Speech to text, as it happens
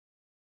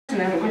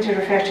I'm going to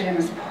refer to him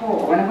as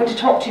Paul, and I'm going to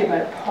talk to you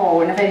about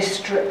Paul in a very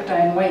stripped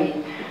down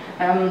way.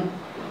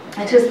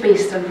 It is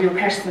based on a real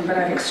person, but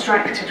I've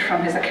extracted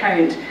from his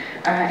account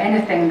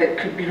anything that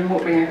could be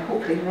remotely,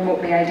 hopefully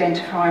remotely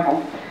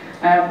identifiable,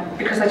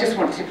 because I just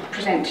want to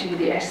present to you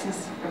the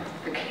essence of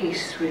the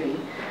case, really,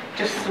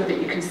 just so that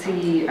you can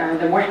see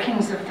the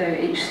workings of the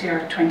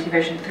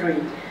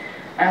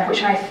HCR-20-V3,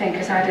 which I think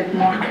has added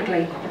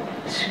markedly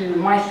to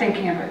my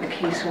thinking about the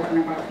case over and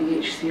above the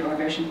HCR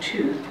version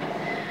 2.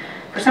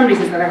 For some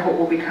reasons that I hope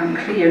will become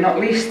clear, not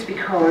least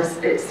because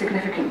it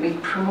significantly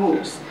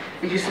promotes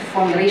the use of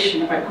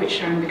formulation about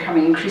which I'm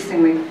becoming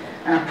increasingly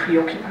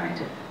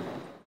preoccupied.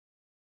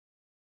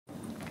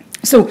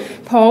 So,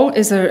 Paul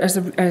is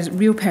a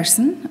real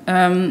person,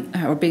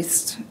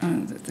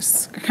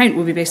 this account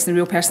will be based on a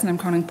real person I'm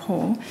calling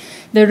Paul.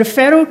 The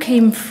referral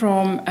came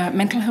from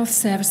mental health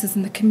services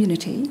in the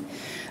community,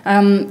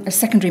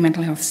 secondary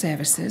mental health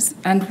services,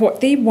 and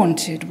what they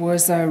wanted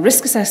was a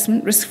risk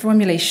assessment, risk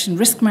formulation,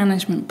 risk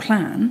management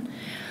plan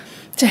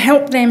to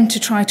help them to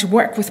try to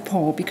work with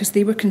Paul, because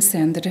they were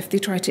concerned that if they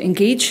tried to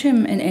engage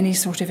him in any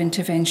sort of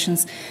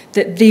interventions,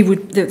 that the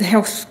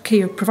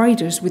healthcare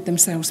providers would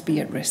themselves be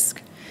at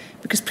risk.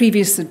 Because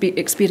previous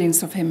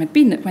experience of him had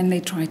been that when they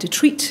tried to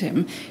treat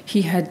him,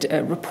 he had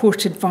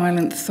reported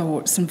violent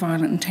thoughts and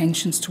violent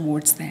intentions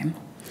towards them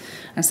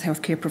as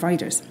healthcare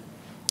providers.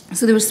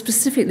 So they were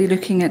specifically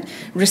looking at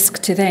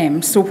risk to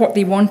them. So what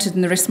they wanted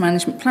in the risk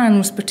management plan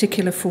was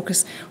particular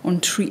focus on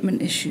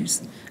treatment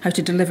issues, how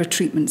to deliver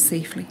treatment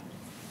safely.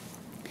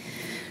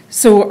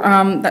 So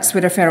that's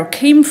where the referral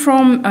came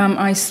from.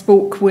 I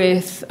spoke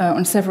with,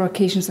 on several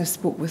occasions, I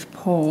spoke with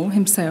Paul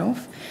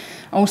himself,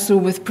 also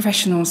with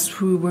professionals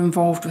who were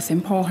involved with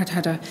him. Paul had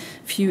had a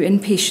few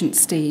inpatient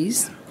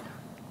stays,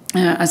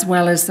 as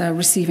well as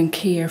receiving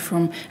care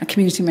from a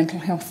community mental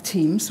health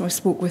team. So I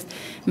spoke with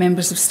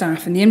members of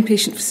staff in the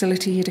inpatient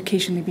facility he had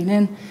occasionally been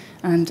in,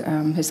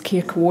 and his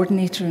care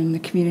coordinator in the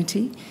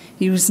community.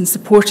 He was in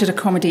supported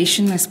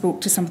accommodation. I spoke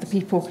to some of the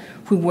people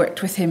who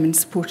worked with him in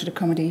supported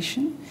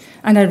accommodation.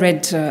 And I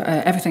read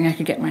everything I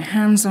could get my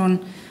hands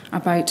on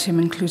about him,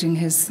 including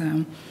his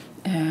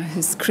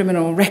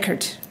criminal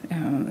record,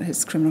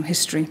 his criminal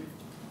history,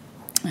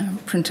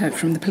 printout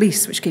from the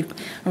police, which gave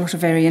a lot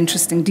of very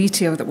interesting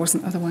detail that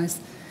wasn't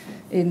otherwise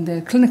in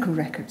the clinical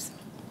records.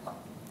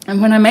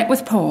 And when I met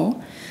with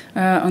Paul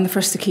on the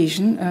first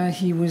occasion,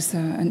 he was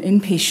an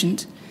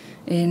inpatient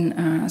in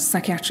a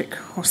psychiatric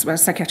hospital, a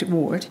psychiatric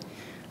ward.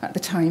 At the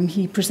time,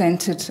 he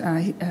presented,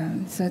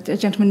 a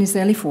gentleman in his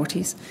early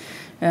 40s.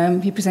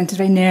 He presented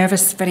very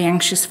nervous, very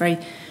anxious, very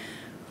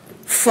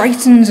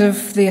frightened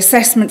of the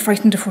assessment,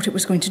 frightened of what it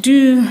was going to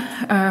do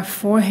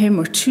for him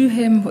or to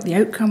him, what the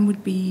outcome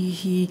would be.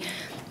 He,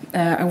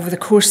 over the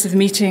course of the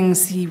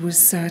meetings, he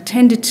was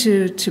tended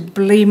to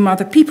blame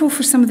other people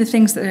for some of the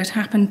things that had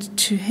happened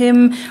to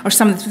him or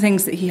some of the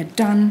things that he had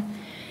done.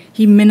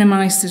 He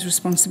minimised his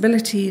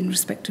responsibility in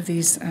respect of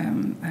these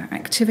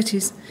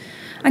activities.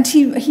 And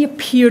he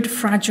appeared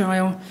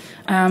fragile,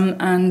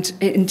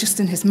 and just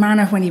in his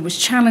manner, when he was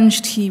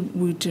challenged, he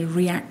would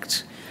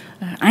react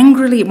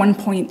angrily. At one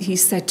point, he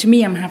said to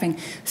me, "I'm having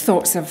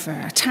thoughts of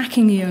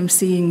attacking you. I'm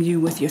seeing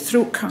you with your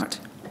throat cut,"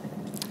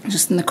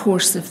 just in the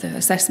course of the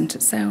assessment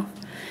itself.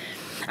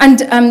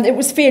 And it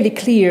was fairly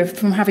clear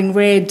from having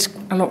read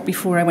a lot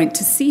before I went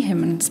to see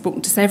him and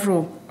spoken to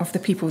several of the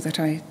people that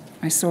I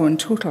saw in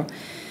total,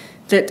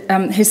 that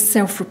his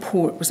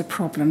self-report was a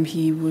problem.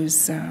 He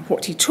was,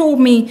 what he told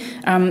me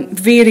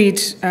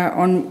varied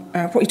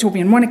what he told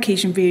me on one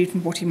occasion varied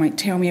from what he might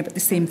tell me about the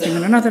same thing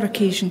on another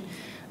occasion,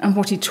 and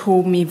what he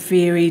told me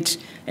varied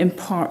in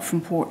part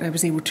from what I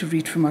was able to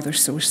read from other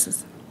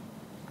sources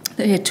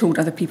that he had told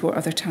other people at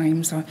other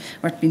times or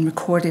had been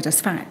recorded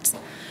as facts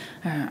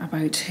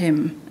about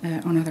him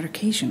on other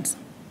occasions.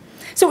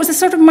 So it was a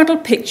sort of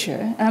muddled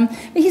picture.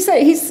 He's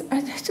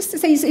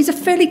a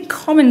fairly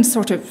common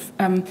sort of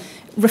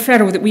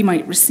referral that we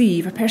might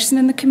receive, a person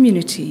in the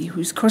community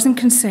who's causing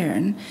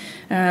concern,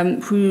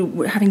 who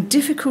were having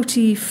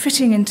difficulty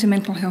fitting into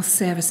mental health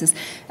services.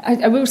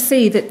 I will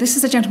say that this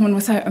is a gentleman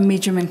without a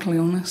major mental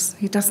illness.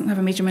 He doesn't have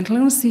a major mental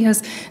illness. He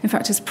has, in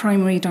fact, his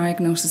primary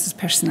diagnosis is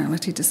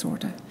personality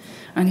disorder.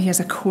 And he has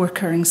a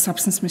co-occurring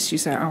substance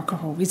misuse of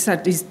alcohol. He's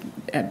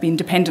been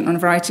dependent on a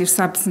variety of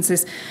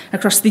substances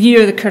across the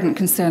year. The current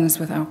concern is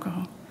with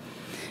alcohol.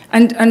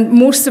 And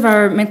most of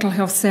our mental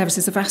health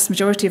services, a vast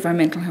majority of our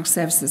mental health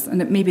services,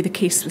 and it may be the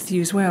case with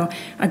you as well,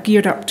 are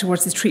geared up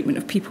towards the treatment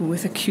of people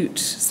with acute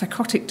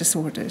psychotic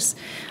disorders.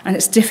 And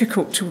it's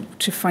difficult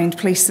to find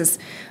places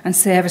and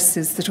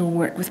services that will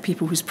work with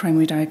people whose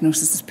primary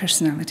diagnosis is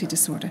personality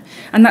disorder.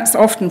 And that's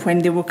often when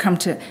they will come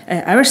to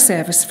our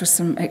service for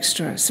some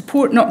extra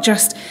support, not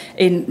just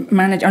in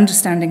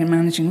understanding and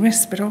managing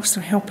risk, but also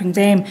helping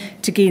them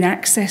to gain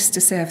access to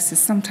services,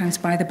 sometimes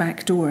by the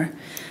back door.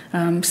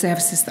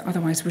 Services that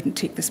otherwise wouldn't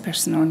take this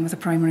person on with a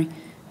primary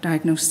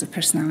diagnosis of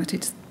personality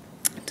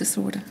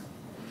disorder.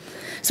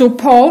 So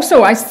Paul,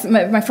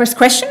 my first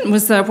question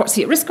was, what's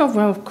he at risk of?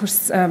 Well, of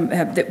course,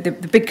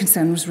 the big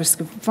concern was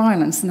risk of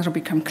violence, and that'll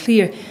become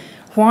clear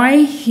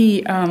why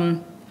he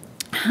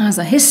has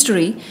a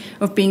history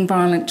of being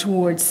violent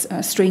towards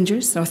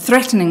strangers, or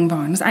threatening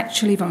violence,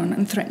 actually violent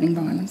and threatening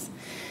violence,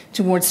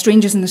 towards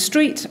strangers in the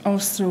street,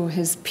 also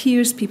his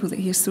peers, people that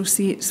he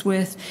associates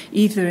with,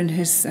 either in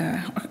his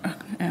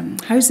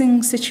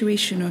housing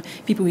situation or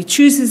people he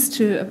chooses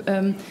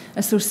to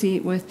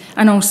associate with,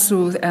 and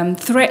also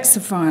threats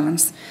of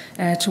violence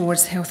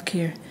towards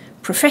healthcare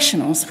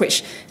professionals,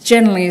 which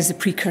generally is a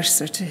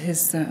precursor to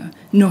his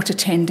not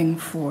attending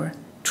for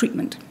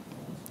treatment,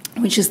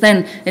 which is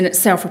then in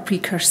itself a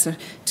precursor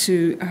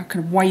to a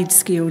kind of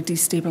wide-scale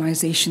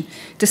destabilisation,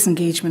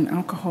 disengagement,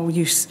 alcohol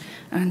use,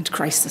 and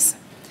crisis.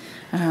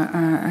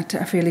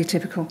 A fairly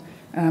typical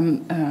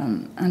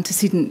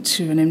antecedent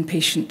to an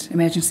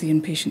emergency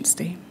inpatient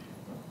stay.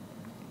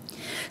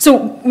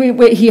 So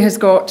he has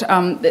got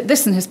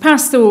this in his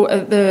past, though.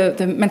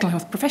 The mental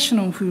health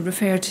professional who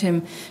referred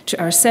him to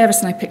our service,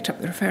 and I picked up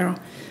the referral,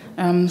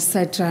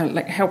 said,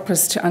 help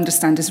us to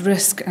understand his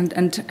risk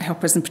and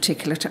help us in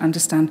particular to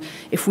understand,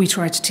 if we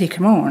try to take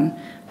him on,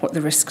 what the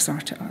risks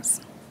are to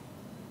us.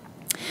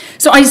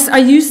 So I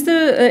used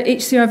the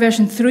HCR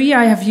version 3.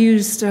 I have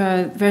used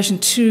version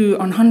 2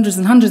 on hundreds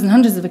and hundreds and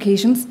hundreds of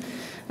occasions.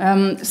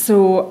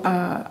 So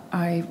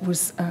I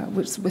was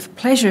with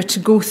pleasure to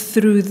go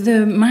through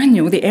the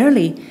manual, the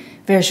early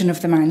version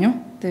of the manual,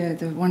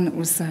 the one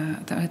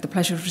that I had the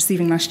pleasure of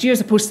receiving last year, as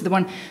opposed to the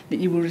one that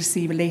you will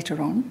receive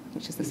later on,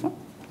 which is this one,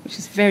 which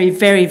is very,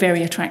 very,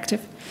 very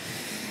attractive.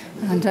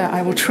 And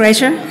I will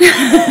treasure.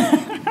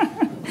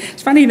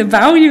 It's funny, the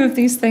value of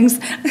these things.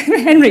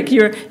 Henrik,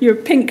 your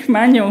pink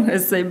manual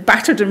is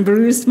battered and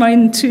bruised,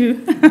 mine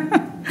too.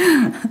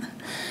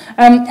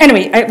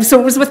 Anyway, so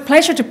it was with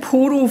pleasure to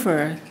pore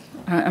over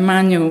a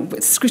manual,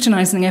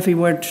 scrutinising every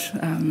word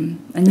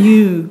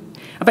anew,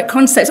 about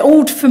concepts,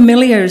 old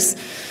familiars,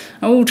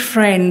 old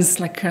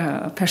friends like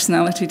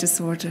personality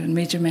disorder and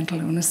major mental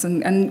illness,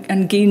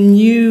 and gain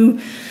new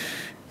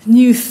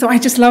thought. I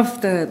just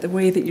love the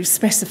way that you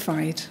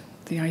specified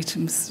the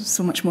items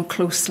so much more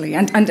closely,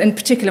 and in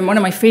particular, one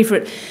of my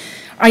favourite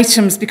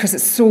items, because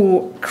it's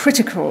so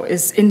critical,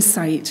 is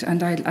insight,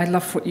 and I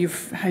love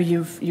how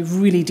you've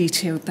really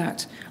detailed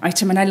that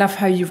item, and I love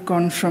how you've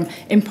gone from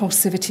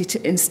impulsivity to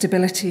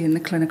instability in the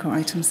clinical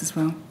items as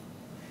well.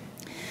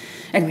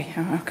 Anyway,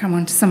 I'll come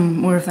on to some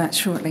more of that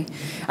shortly.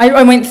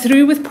 I went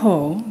through with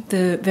Paul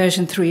the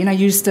version 3, and I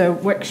used a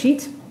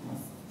worksheet.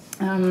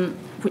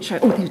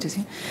 There it is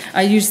here.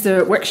 I used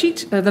the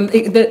worksheet,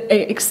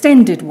 the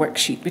extended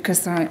worksheet,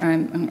 because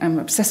I'm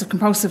obsessive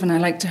compulsive and I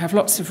like to have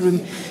lots of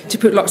room to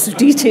put lots of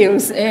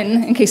details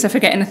in case I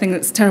forget anything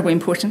that's terribly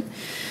important.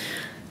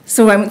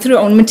 So I went through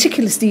it on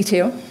meticulous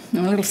detail,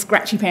 on a little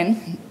scratchy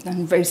pen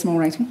and very small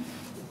writing,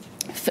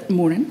 fit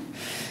more in.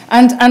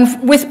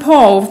 And with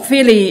Paul,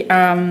 fairly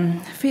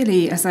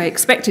as I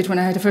expected when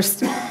I had a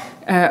first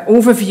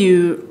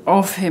overview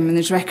of him and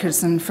his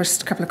records and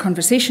first couple of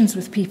conversations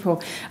with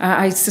people,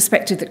 I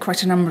suspected that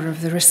quite a number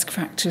of the risk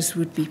factors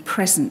would be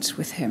present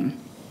with him.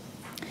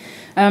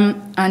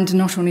 And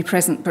not only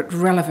present, but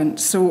relevant.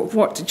 So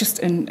just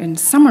in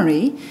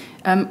summary,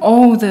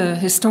 all the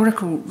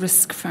historical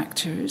risk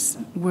factors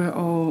were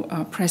all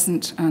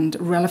present and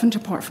relevant,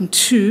 apart from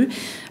 2.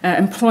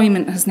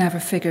 Employment has never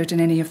figured in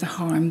any of the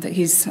harm that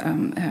he's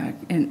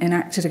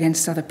enacted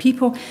against other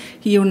people.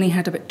 He only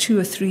had about 2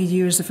 or 3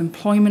 years of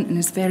employment in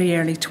his very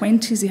early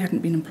 20s. He hadn't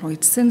been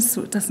employed since,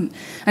 so it doesn't.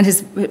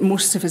 And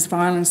most of his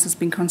violence has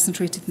been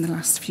concentrated in the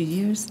last few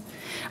years.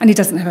 And he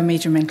doesn't have a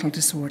major mental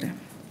disorder.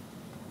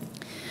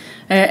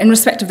 In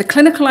respect of the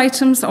clinical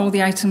items, all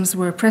the items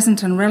were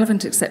present and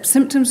relevant except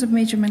symptoms of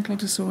major mental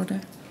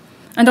disorder.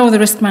 And all the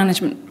risk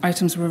management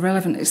items were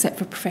relevant except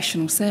for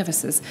professional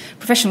services.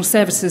 Professional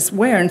services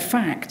were, in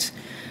fact,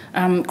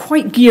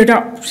 quite geared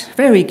up,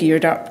 very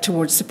geared up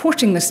towards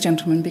supporting this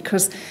gentleman,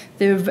 because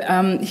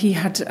he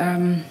has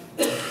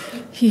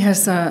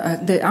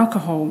the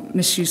alcohol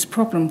misuse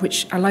problem,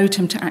 which allowed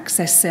him to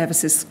access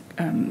services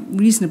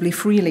reasonably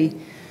freely.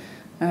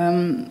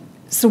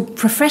 So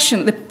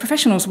the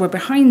professionals were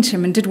behind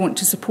him and did want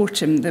to support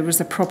him. There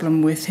was a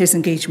problem with his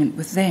engagement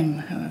with them,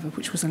 however,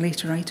 which was a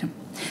later item.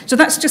 So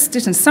that's just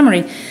it in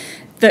summary,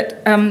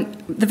 that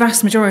the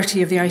vast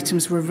majority of the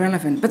items were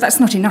relevant. But that's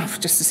not enough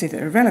just to say that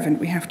they're relevant.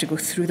 We have to go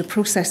through the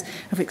process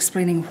of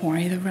explaining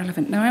why they're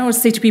relevant. Now, I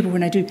always say to people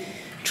when I do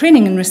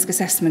training in risk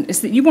assessment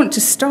is that you want to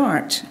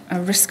start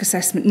a risk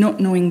assessment not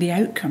knowing the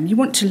outcome. You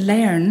want to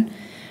learn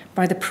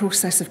by the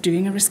process of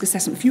doing a risk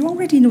assessment. If you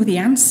already know the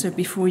answer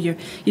before you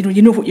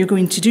know what you're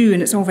going to do,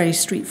 and it's all very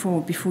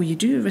straightforward before you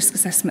do a risk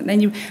assessment, then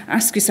you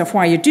ask yourself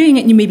why you're doing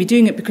it, and you may be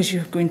doing it because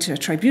you're going to a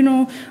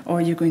tribunal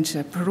or you're going to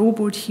a parole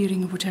board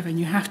hearing or whatever, and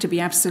you have to be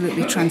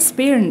absolutely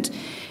transparent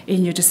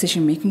in your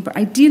decision making. But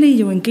ideally,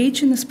 you'll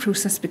engage in this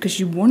process because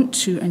you want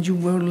to, and you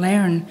will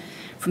learn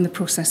from the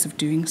process of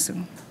doing so.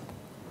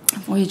 A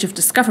voyage of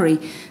discovery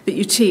that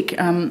you take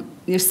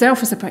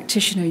yourself as a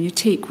practitioner, you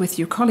take with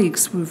your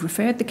colleagues who have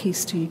referred the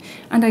case to you,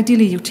 and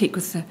ideally you'll take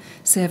with the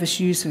service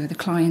user, the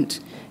client,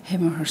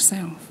 him or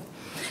herself.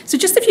 So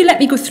just if you let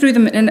me go through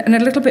them in a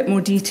little bit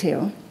more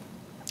detail,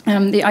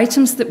 the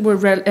items that were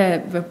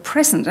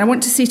present. I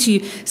want to say to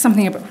you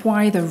something about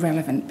why they're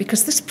relevant,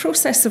 because this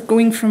process of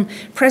going from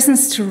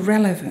presence to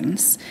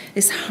relevance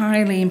is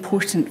highly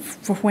important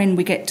for when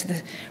we get to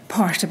the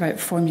part about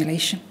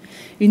formulation.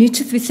 You need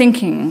to be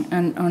thinking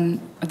on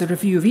the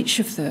review of each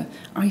of the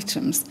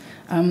items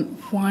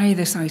why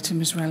this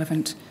item is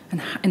relevant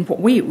and in what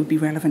way it would be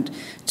relevant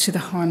to the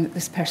harm that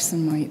this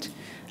person might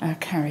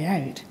carry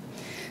out.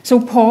 So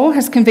Paul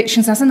has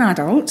convictions as an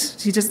adult.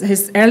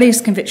 His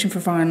earliest conviction for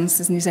violence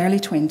is in his early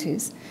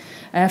 20s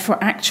for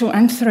actual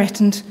and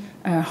threatened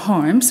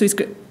harm. So he's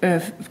got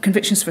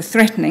convictions for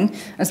threatening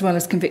as well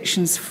as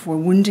convictions for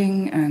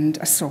wounding and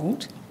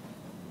assault.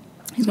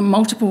 He's got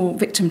multiple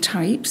victim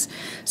types.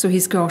 So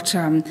he's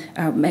offended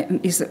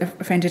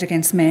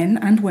against men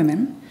and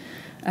women.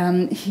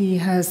 He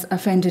has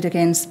offended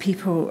against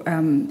people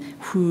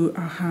who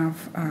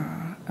have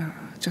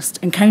just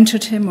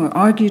encountered him or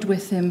argued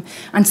with him,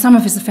 and some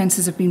of his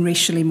offences have been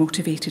racially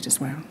motivated as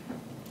well.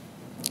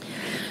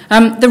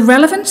 The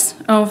relevance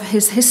of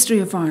his history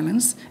of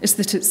violence is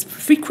that it's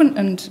frequent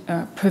and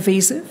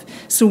pervasive,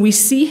 so we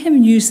see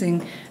him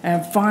using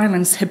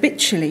violence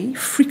habitually,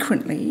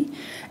 frequently,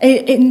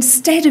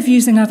 instead of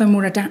using other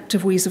more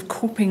adaptive ways of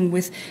coping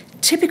with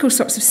typical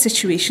sorts of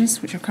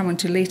situations, which I'll come on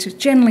to later,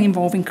 generally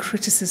involving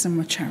criticism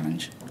or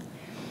challenge,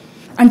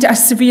 and a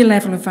severe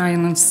level of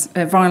violence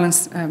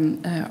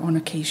on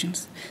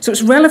occasions. So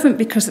it's relevant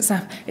because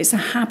it's a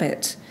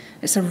habit,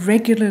 it's a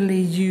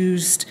regularly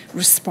used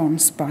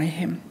response by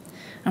him.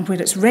 And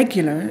where it's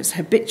regular, it's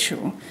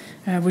habitual,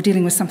 we're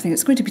dealing with something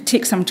that's going to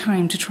take some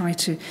time to try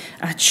to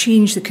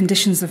change the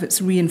conditions of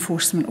its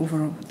reinforcement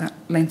over that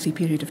lengthy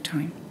period of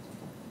time.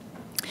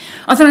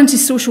 Other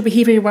antisocial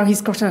behaviour, well,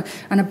 he's got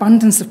an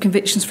abundance of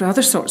convictions for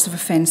other sorts of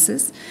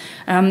offences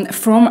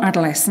from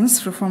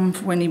adolescence, from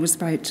when he was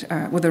about,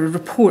 there are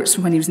reports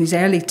from when he was in his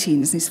early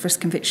teens, his first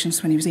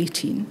convictions when he was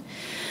 18.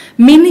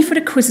 Mainly for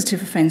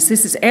acquisitive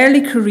offences. His early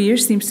career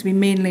seems to be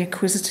mainly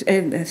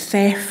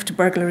theft,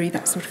 burglary,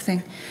 that sort of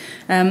thing.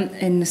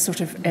 In the sort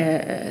of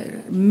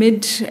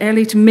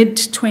early to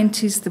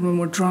mid-20s, there were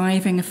more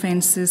driving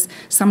offences,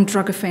 some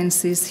drug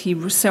offences. He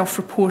was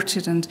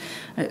self-reported, and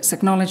it's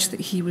acknowledged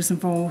that he was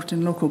involved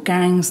in local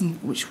gangs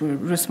which were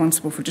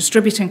responsible for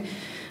distributing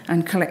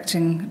and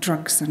collecting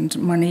drugs and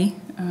money.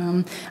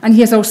 And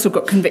he has also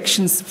got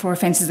convictions for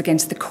offences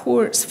against the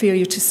courts,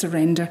 failure to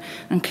surrender,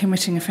 and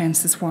committing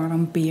offences while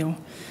on bail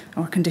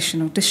or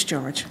conditional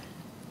discharge.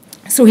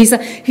 So he's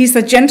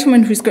a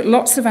gentleman who's got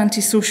lots of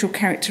antisocial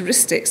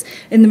characteristics,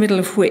 in the middle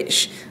of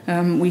which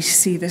we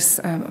see this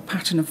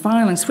pattern of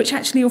violence, which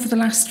actually over the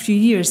last few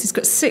years, he's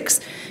got 6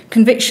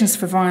 convictions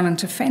for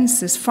violent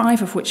offences,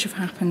 5 of which have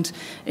happened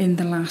in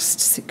the last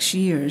 6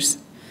 years.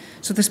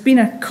 So there's been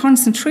a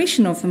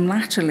concentration of them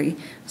latterly,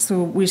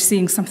 so we're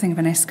seeing something of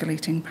an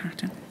escalating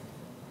pattern.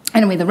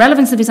 Anyway, the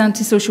relevance of his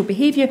antisocial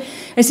behaviour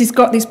is he's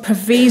got these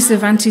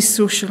pervasive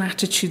antisocial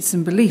attitudes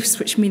and beliefs,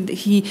 which mean that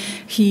he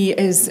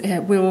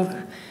will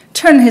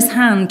turn his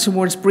hand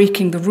towards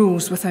breaking the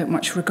rules without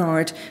much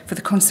regard for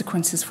the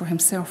consequences for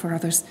himself or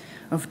others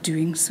of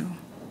doing so.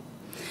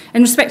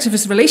 In respect of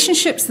his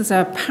relationships, there's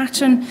a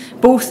pattern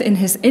both in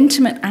his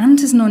intimate and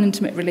his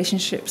non-intimate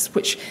relationships,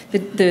 which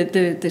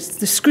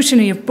the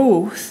scrutiny of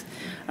both,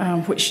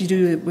 which you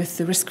do with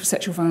the Risk of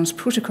Sexual Violence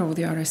Protocol,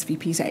 the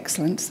RSVP, is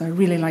excellent. So I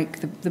really like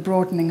the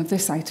broadening of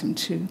this item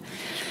too.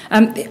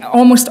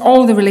 Almost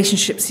all the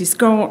relationships he's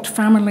got,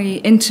 family,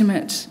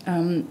 intimate,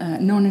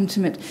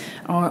 non-intimate,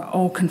 are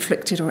all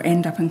conflicted or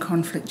end up in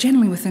conflict,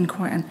 generally within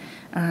quite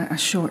a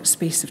short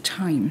space of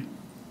time.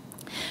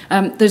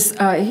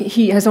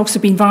 He has also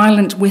been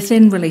violent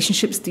within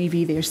relationships,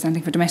 DV there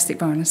standing for domestic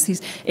violence.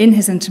 In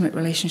his intimate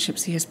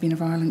relationships, he has been a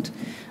violent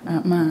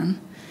man.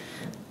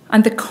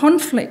 And the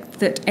conflict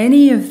that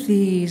any of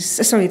these,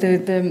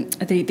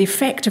 the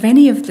effect of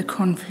any of the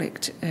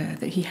conflict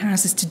that he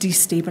has is to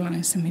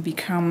destabilise him. He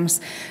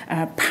becomes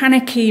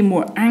panicky,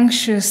 more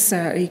anxious,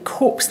 he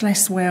copes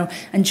less well,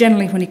 and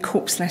generally when he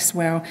copes less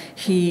well,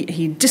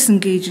 he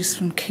disengages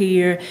from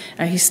care,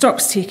 he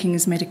stops taking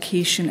his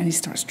medication, and he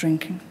starts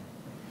drinking.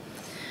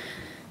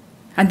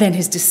 And then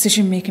his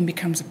decision-making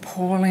becomes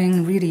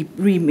appalling,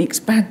 really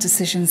makes bad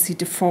decisions, he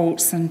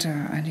defaults, and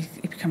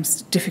he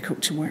becomes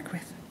difficult to work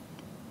with.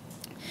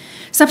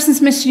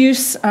 Substance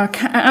misuse,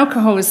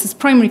 alcohol is his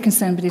primary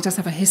concern, but he does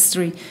have a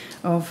history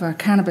of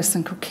cannabis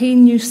and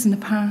cocaine use in the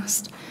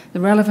past. The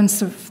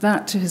relevance of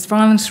that to his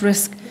violence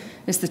risk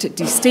is that it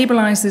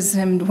destabilises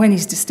him. When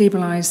he's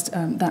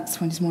destabilised, that's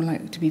when he's more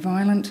likely to be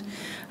violent.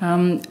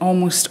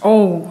 Almost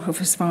all of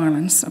his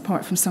violence,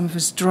 apart from some of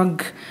his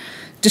drug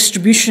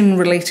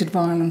distribution-related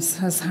violence,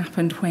 has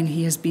happened when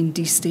he has been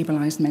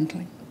destabilised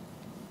mentally.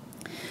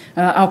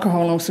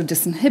 Alcohol also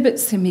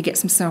disinhibits him. He gets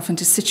himself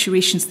into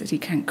situations that he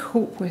can't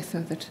cope with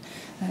or that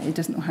he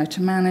doesn't know how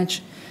to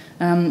manage.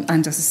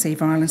 And as I say,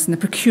 violence and the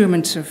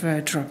procurement of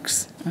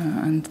drugs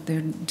and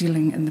their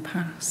dealing in the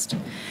past.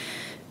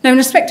 Now, in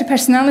respect to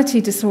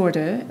personality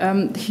disorder,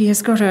 he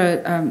has got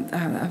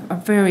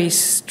a very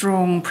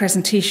strong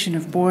presentation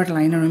of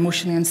borderline or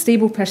emotionally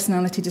unstable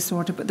personality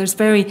disorder, but there's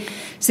very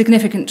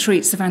significant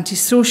traits of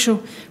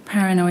antisocial,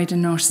 paranoid,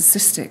 and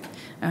narcissistic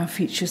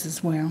features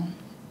as well.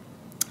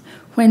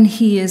 When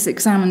he is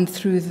examined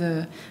through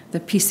the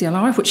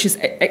PCLR, which is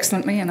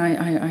excellently, and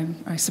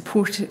I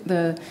support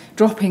the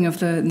dropping of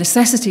the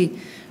necessity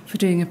for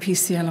doing a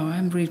PCLR,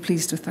 I'm really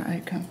pleased with that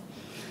outcome.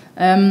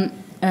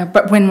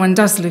 But when one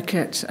does look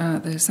at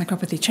the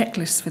psychopathy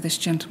checklist for this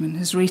gentleman,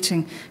 his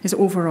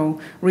overall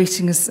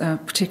rating is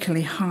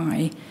particularly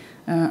high,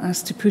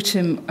 as to put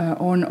him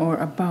on or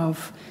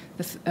above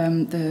the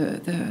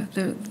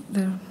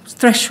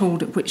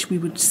threshold at which we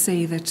would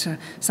say that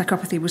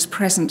psychopathy was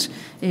present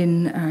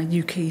in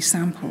UK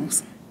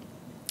samples.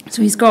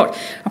 So he's got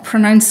a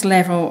pronounced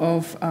level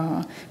of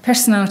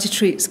personality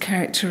traits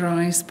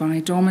characterised by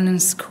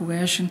dominance,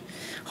 coercion,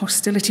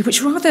 hostility,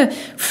 which rather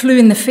flew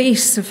in the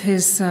face of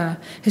his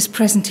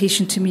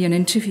presentation to me in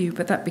interview,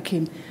 but that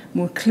became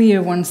more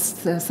clear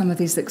once some of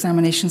these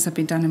examinations have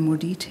been done in more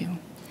detail.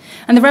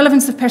 And the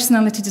relevance of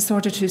personality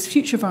disorder to his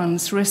future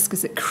violence risk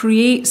is it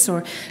creates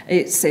or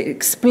it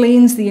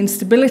explains the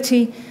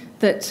instability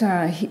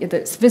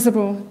that's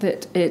visible,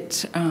 that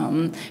it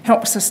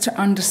helps us to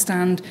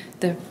understand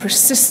the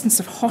persistence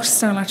of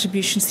hostile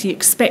attributions. He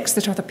expects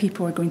that other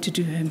people are going to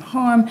do him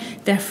harm,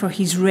 therefore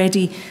he's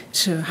ready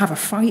to have a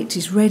fight,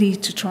 he's ready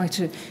to try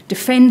to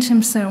defend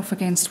himself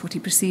against what he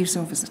perceives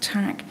of as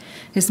attack.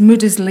 His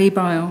mood is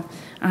labile,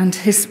 and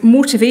his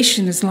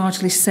motivation is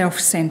largely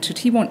self-centred.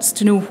 He wants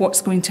to know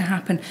what's going to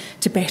happen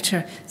to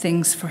better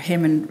things for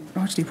him and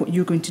largely what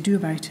you're going to do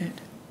about it.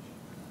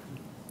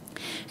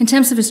 In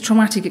terms of his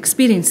traumatic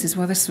experiences,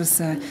 well, this was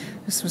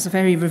a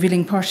very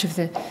revealing part of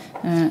the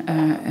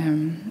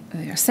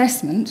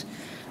assessment.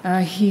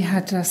 He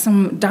had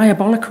some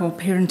diabolical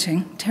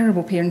parenting,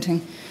 terrible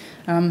parenting.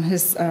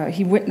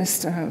 He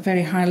witnessed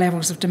very high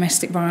levels of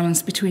domestic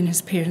violence between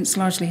his parents,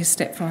 largely his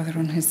stepfather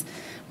and his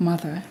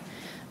mother.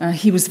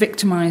 He was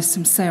victimised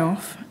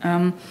himself,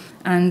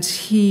 and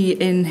he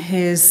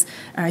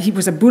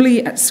was a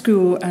bully at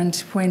school. And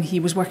when he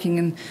was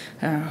working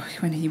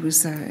when he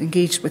was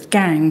engaged with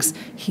gangs,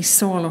 he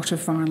saw a lot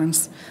of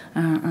violence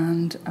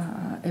and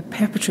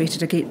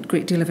perpetrated a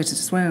great deal of it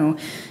as well.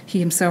 He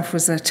himself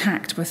was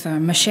attacked with a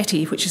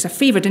machete, which is a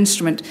favoured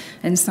instrument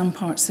in some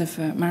parts of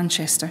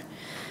Manchester.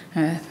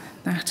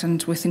 That,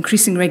 and with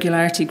increasing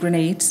regularity,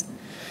 grenades.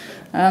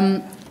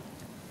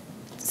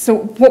 So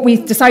what we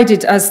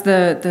decided as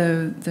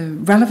the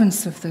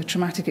relevance of the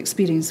traumatic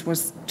experiences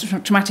was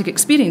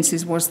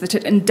that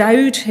it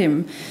endowed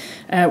him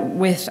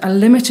with a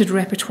limited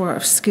repertoire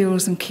of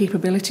skills and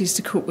capabilities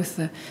to cope with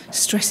the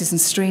stresses and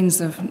strains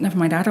of, never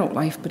mind adult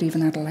life, but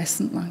even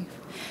adolescent life.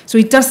 So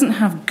he doesn't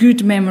have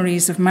good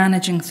memories of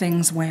managing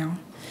things well.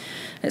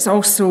 It's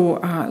also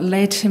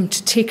led him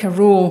to take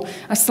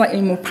a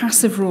slightly more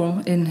passive role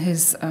in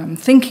his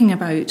thinking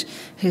about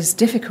his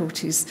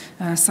difficulties,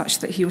 such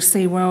that he'll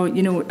say, well,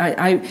 you know,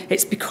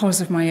 it's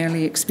because of my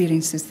early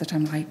experiences that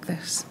I'm like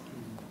this.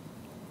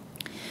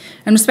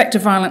 In respect to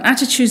violent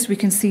attitudes, we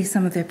can see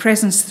some of their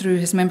presence through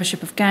his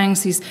membership of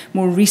gangs. He's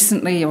more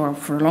recently, or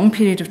for a long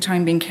period of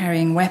time, been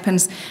carrying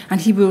weapons,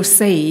 and he will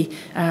say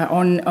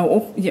on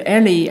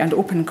early and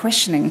open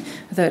questioning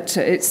that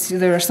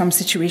there are some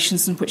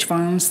situations in which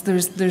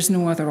there's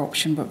no other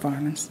option but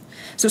violence.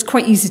 So it's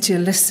quite easy to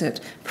elicit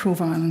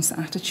pro-violence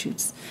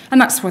attitudes. And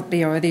that's what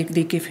they are. They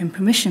give him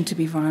permission to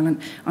be violent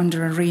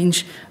under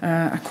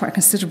quite a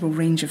considerable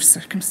range of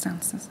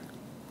circumstances.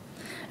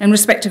 In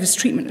respect of his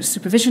treatment of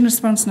supervision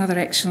response, another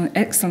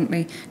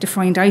excellently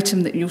defined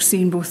item that you'll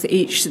see in both the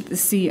H, the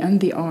C and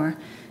the R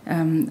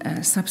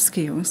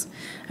subscales.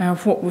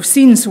 What we've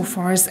seen so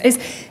far is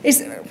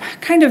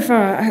kind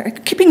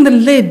of keeping the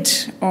lid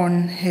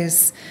on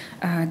his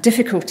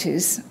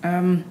difficulties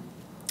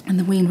and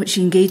the way in which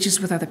he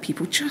engages with other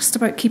people, just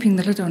about keeping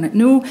the lid on it.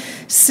 No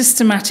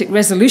systematic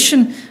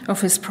resolution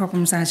of his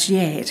problems as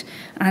yet.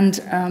 And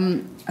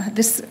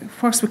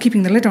whilst we're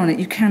keeping the lid on it,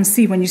 you can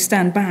see when you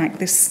stand back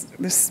this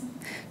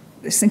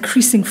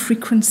increasing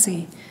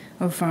frequency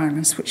of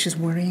violence, which is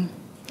worrying.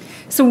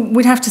 So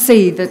we'd have to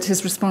say that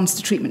his response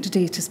to treatment to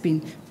date has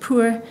been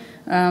poor,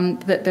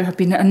 that there have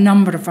been a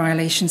number of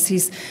violations.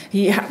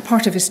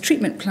 Part of his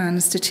treatment plan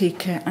is to take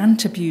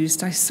antabuse,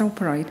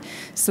 disulpiride,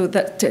 so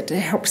that it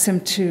helps him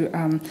to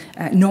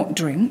not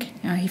drink.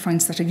 He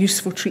finds that a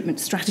useful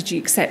treatment strategy,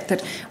 except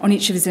that on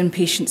each of his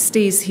inpatient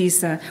stays,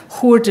 he's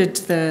hoarded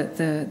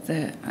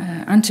the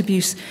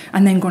antabuse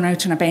and then gone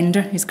out on a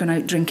bender. He's gone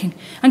out drinking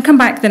and come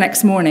back the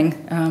next morning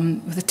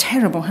with a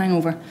terrible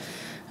hangover.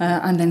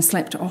 And then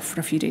slept off for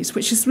a few days,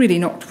 which is really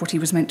not what he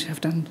was meant to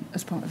have done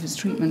as part of his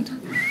treatment.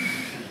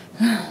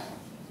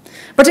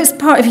 But it's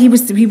part of, he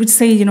would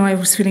say, you know, I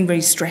was feeling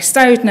very stressed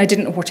out and I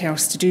didn't know what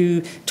else to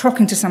do.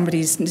 Talking to somebody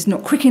is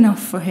not quick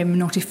enough for him,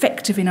 not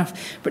effective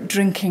enough, but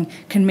drinking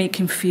can make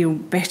him feel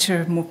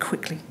better more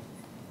quickly.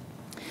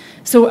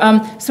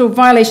 So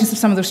violations of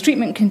some of those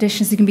treatment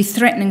conditions, they can be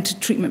threatening to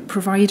treatment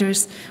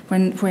providers.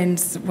 When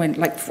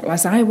like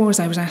as I was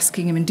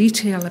asking him in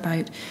detail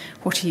about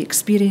what he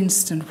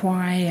experienced and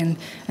why, and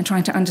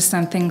trying to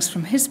understand things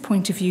from his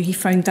point of view, he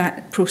found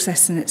that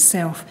process in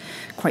itself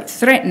quite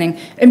threatening.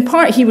 In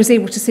part, he was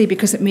able to say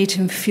because it made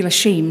him feel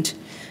ashamed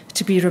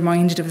to be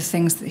reminded of the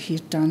things that he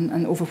had done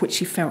and over which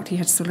he felt he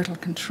had so little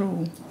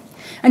control.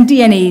 And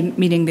DNA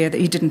meaning there that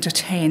he didn't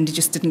attend, he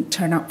just didn't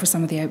turn up for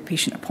some of the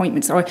outpatient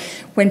appointments, or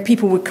when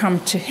people would come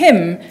to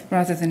him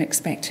rather than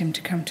expect him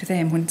to come to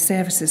them. When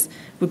services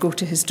would go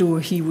to his door,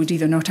 he would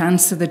either not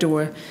answer the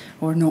door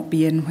or not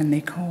be in when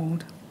they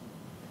called.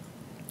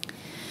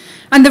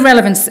 And the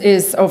relevance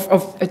is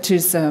to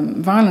his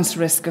violence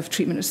risk of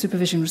treatment or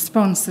supervision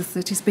response is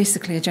that he's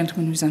basically a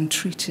gentleman who's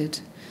untreated.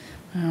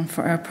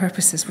 For our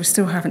purposes, we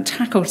still haven't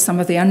tackled some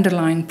of the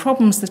underlying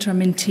problems that are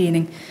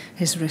maintaining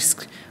his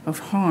risk of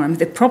harm,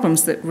 the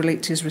problems that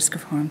relate to his risk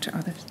of harm to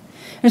others.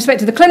 In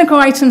respect to the clinical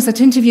items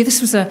at interview, this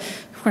was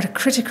quite a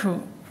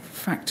critical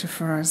factor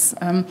for us.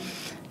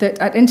 That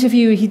at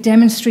interview he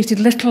demonstrated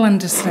little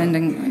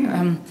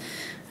understanding,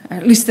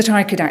 at least that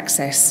I could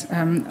access,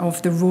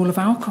 of the role of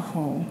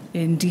alcohol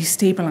in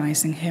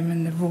destabilising him,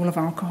 and the role of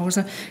alcohol as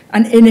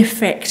an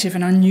ineffective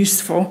and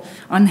unuseful,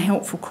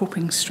 unhelpful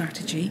coping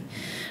strategy.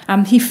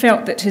 He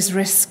felt that his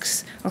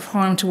risks of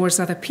harm towards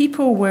other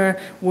people were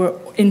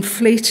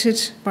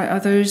inflated by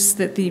others,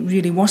 that there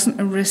really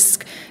wasn't a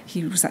risk.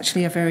 He was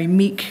actually a very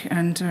meek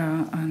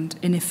and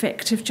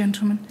ineffective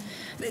gentleman.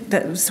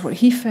 That was what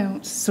he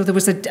felt. So there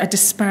was a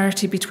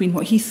disparity between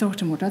what he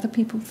thought and what other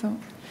people thought.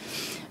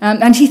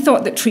 And he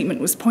thought that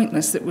treatment was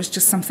pointless. It was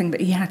just something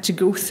that he had to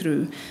go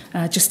through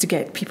just to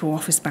get people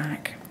off his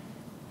back.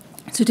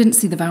 So he didn't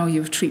see the value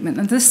of treatment.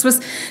 And this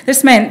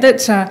meant that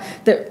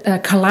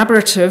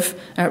collaborative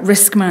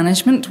risk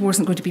management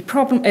wasn't going to be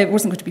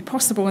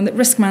possible, and that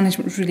risk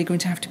management was really going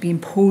to have to be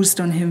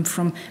imposed on him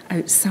from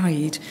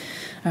outside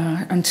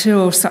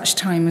until such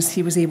time as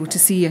he was able to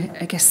see,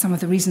 I guess, some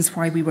of the reasons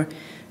why we were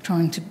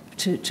trying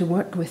to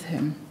work with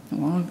him,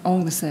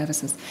 all the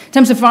services. In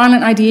terms of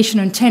violent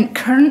ideation or intent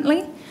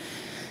currently,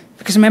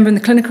 because remember in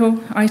the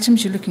clinical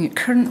items you're looking at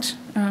current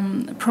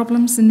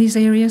problems in these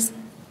areas.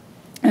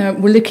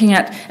 We're looking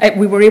at,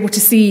 we were able to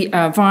see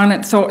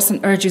violent thoughts and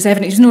urges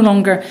evident. He's no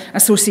longer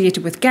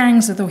associated with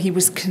gangs, although he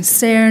was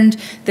concerned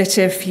that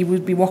if he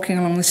would be walking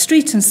along the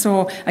street and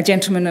saw a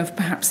gentleman of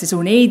perhaps his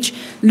own age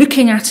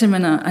looking at him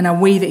in a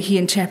way that he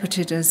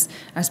interpreted as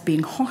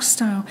being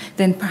hostile,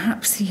 then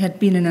perhaps he had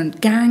been in a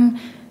gang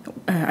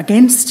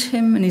against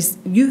him in his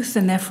youth,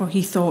 and therefore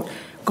he thought,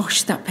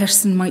 gosh, that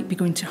person might be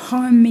going to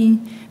harm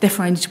me,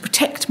 therefore I need to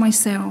protect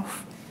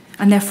myself,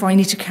 and therefore I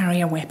need to carry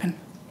a weapon.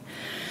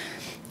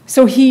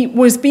 So he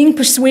was being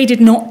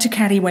persuaded not to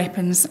carry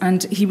weapons,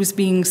 and he was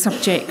being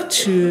subject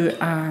to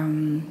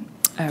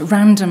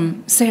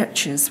random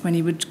searches when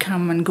he would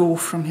come and go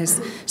from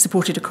his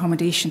supported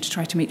accommodation to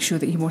try to make sure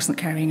that he wasn't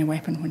carrying a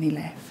weapon when he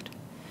left.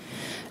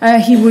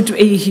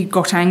 He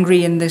got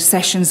angry in the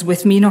sessions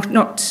with me,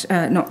 not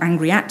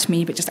angry at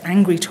me, but just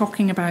angry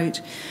talking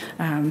about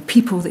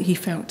people that he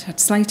felt had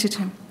slighted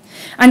him.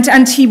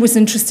 And he was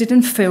interested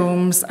in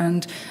films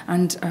and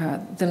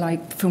the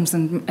like, films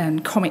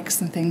and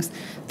comics and things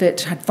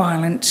that had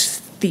violent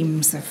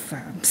themes of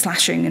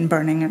slashing and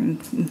burning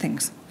and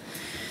things.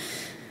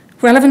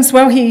 Relevance,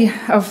 well,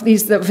 of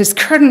his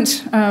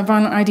current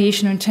violent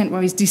ideation or intent,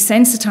 well, he's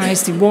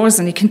desensitized, he was,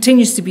 and he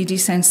continues to be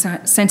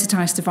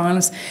desensitized to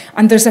violence.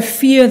 And there's a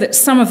fear that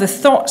some of the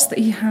thoughts that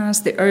he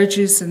has, the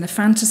urges and the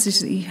fantasies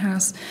that he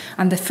has,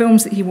 and the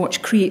films that he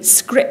watched create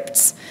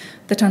scripts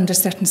that under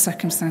certain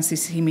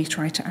circumstances he may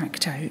try to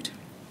act out.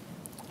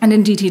 And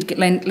indeed, he'd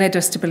led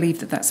us to believe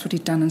that that's what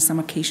he'd done on some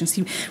occasions.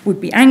 He would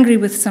be angry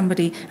with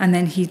somebody, and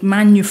then he'd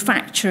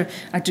manufacture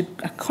a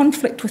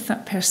conflict with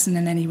that person,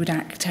 and then he would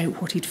act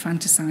out what he'd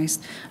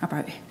fantasized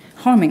about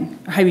harming,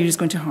 how he was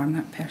going to harm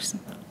that person.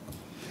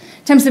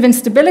 In terms of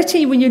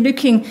instability, when you're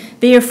looking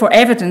there for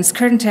evidence,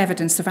 current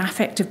evidence of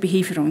affective,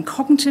 behavioural and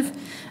cognitive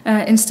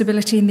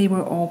instability, and they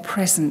were all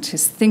present.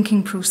 His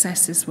thinking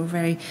processes were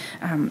very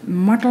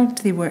muddled.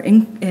 They were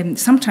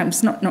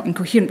sometimes not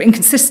incoherent, but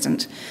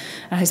inconsistent.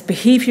 His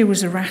behaviour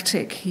was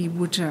erratic. He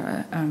would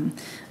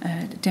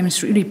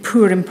demonstrate really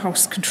poor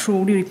impulse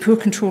control, really poor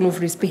control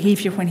over his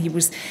behaviour when he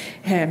was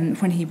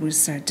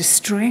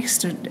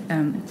distressed.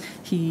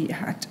 He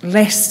had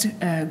less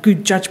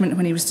good judgment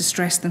when he was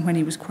distressed than when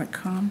he was quite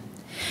calm.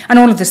 And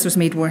all of this was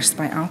made worse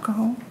by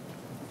alcohol.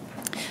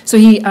 So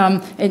he,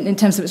 in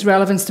terms of its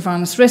relevance to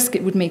violence risk,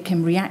 it would make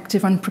him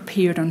reactive,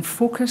 unprepared,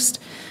 unfocused,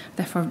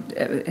 therefore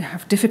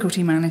have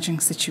difficulty managing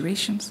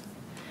situations.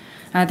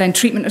 Then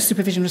treatment or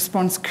supervision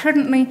response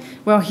currently,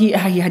 well, he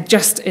had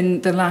just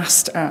in the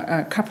last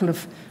couple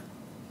of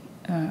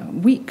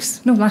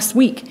last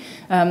week,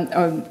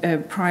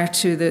 prior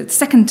to the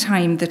second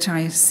time that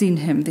I had seen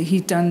him, that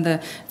he'd done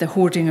the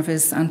hoarding of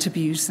his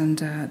antabuse and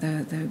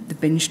the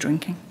binge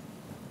drinking.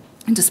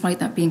 And despite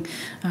that being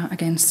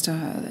against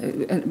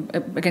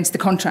the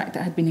contract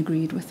that had been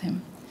agreed with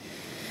him.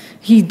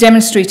 He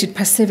demonstrated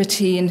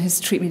passivity in his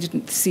treatment. He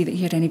didn't see that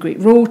he had any great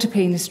role to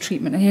play in his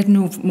treatment, and he had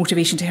no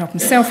motivation to help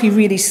himself. He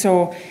really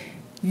saw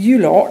you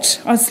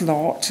lot, us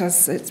lot,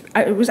 as it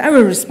was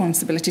our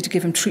responsibility to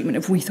give him treatment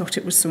if we thought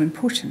it was so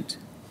important.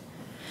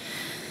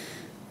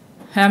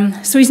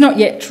 So he's not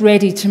yet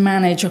ready to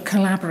manage or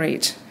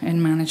collaborate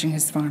in managing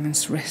his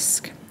violence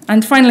risk.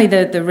 And finally,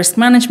 the risk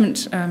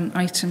management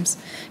items.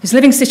 His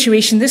living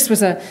situation, this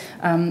was a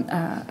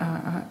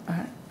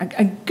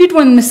good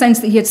one in the sense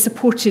that he had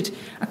supported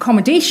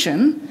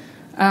accommodation,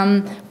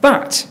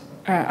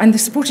 and the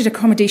supported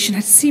accommodation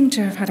had seemed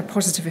to have had a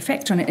positive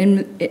effect on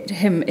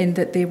him in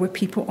that there were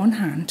people on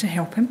hand to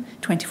help him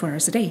 24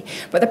 hours a day.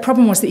 But the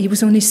problem was that he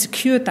was only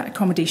secured that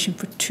accommodation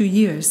for 2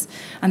 years,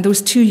 and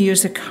those 2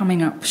 years are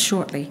coming up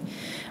shortly.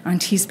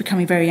 And he's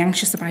becoming very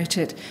anxious about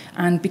it.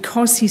 And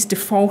because he's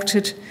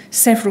defaulted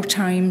several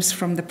times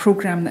from the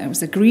programme that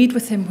was agreed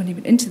with him when he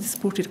went into the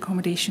supported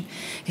accommodation,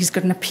 he's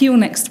got an appeal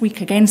next week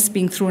against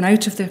being thrown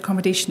out of the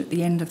accommodation at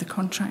the end of the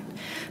contract.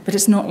 But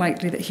it's not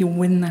likely that he'll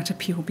win that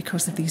appeal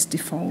because of these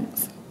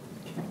defaults.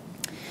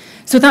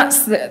 So that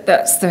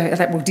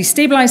will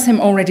destabilise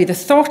him already. The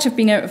thought of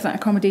being out of that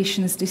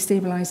accommodation is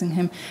destabilising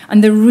him.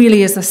 And there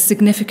really is a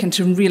significant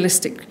and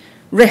realistic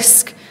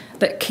risk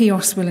that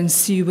chaos will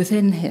ensue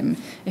within him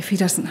if he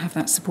doesn't have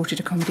that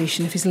supported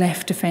accommodation, if he's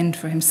left to fend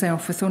for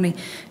himself with only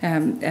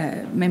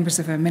members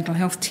of a mental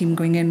health team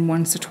going in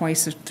once or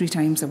twice or 3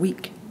 times a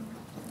week.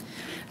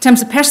 In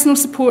terms of personal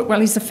support, well,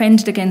 he's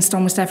offended against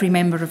almost every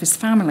member of his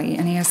family,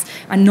 and he has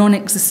a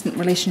non-existent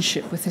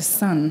relationship with his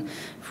son,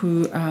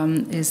 who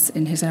is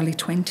in his early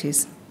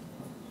 20s.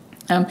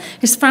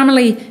 His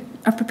family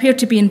are prepared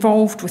to be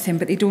involved with him,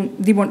 but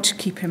they want to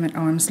keep him at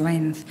arm's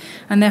length.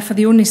 And therefore,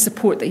 the only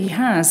support that he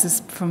has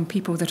is from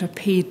people that are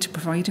paid to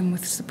provide him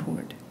with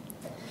support.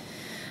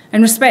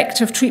 In respect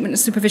of treatment and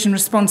supervision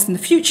response in the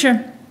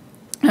future,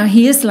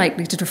 he is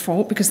likely to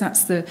default because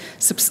that's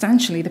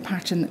substantially the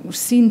pattern that we've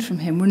seen from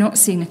him. We're not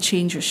seeing a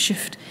change or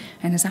shift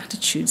in his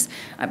attitudes.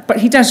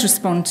 But he does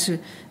respond to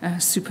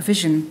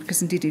supervision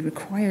because indeed he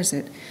requires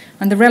it.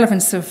 And the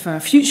relevance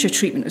of future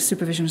treatment of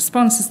supervision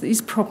response is that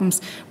these problems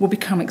will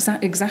become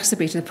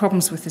exacerbated. The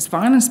problems with his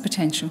violence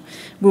potential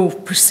will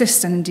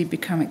persist and indeed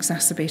become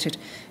exacerbated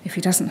if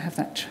he doesn't have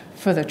that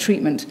further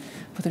treatment,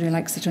 whether he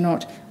likes it or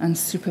not, and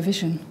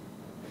supervision.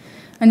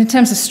 And in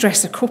terms of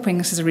stress or coping,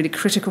 this is a really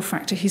critical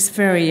factor. He has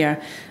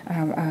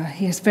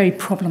very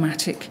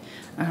problematic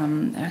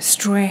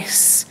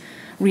stress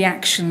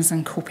reactions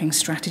and coping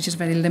strategies,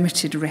 very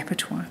limited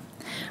repertoire.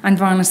 And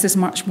violence is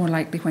much more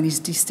likely when he's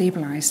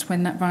destabilised,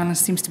 when that violence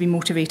seems to be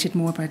motivated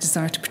more by a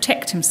desire to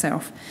protect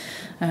himself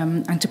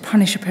and to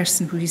punish a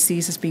person who he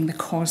sees as being the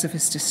cause of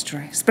his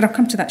distress. But I'll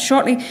come to that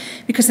shortly,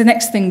 because the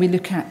next thing we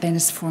look at then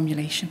is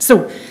formulation.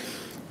 So,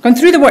 gone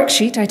through the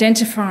worksheet,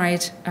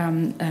 identified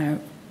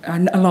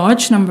a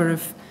large number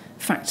of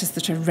factors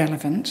that are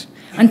relevant,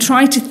 and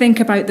try to think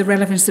about the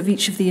relevance of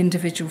each of the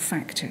individual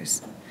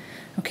factors.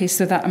 Okay,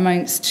 so that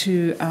amounts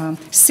to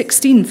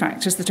 16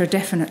 factors that are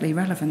definitely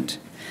relevant.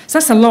 So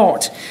that's a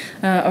lot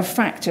of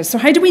factors. So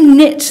how do we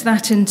knit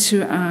that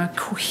into a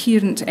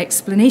coherent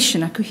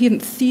explanation, a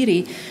coherent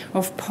theory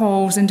of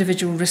Paul's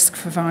individual risk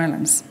for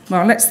violence?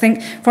 Well, let's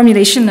think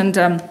formulation,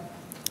 and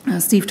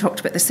Steve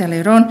talked about this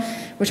earlier on.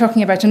 We're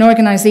talking about an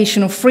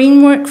organisational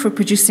framework for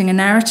producing a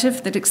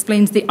narrative that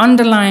explains the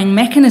underlying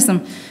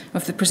mechanism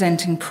of the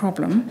presenting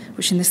problem,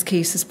 which in this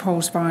case is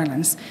Paul's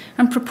violence,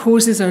 and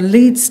proposes or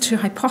leads to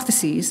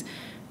hypotheses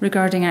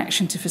regarding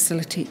action to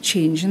facilitate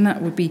change, and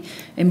that would be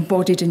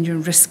embodied in your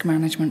risk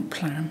management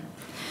plan.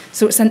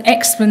 So it's an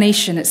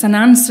explanation, it's an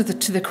answer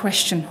to the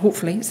question,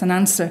 hopefully, it's an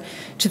answer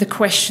to the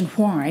question,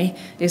 why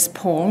is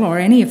Paul, or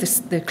any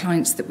of the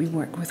clients that we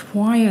work with,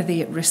 why are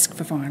they at risk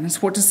for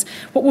violence? What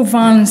will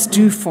violence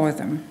do for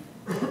them?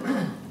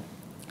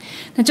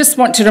 I just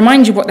want to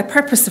remind you what the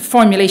purpose of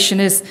formulation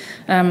is,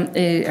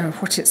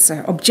 what its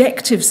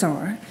objectives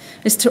are,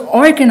 is to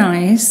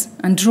organise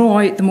and draw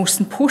out the most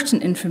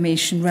important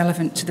information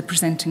relevant to the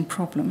presenting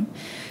problem,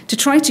 to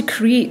try to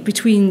create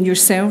between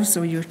yourselves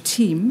or your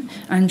team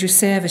and your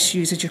service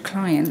users, your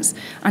clients,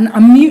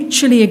 a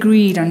mutually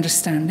agreed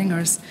understanding, or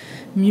as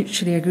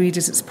mutually agreed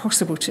as it's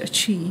possible to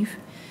achieve,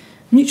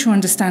 mutual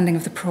understanding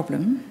of the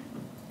problem,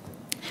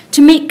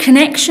 to make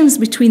connections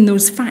between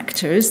those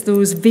factors,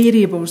 those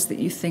variables that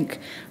you think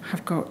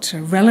have got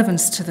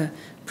relevance to the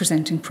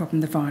presenting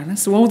problem, the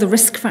violence. So all the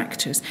risk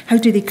factors, how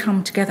do they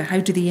come together? How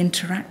do they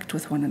interact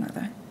with one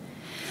another?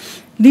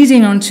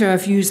 Leading on to our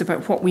views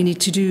about what we need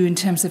to do in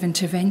terms of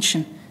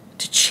intervention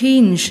to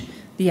change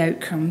the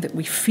outcome that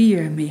we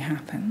fear may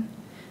happen,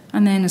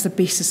 and then as a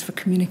basis for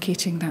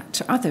communicating that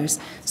to others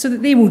so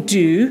that they will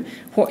do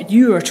what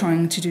you are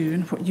trying to do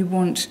and what you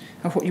want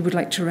or what you would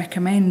like to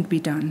recommend be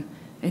done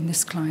in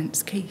this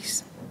client's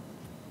case.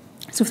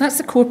 So if that's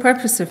the core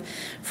purpose of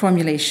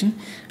formulation,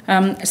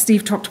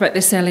 Steve talked about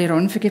this earlier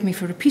on, forgive me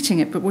for repeating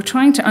it, but we're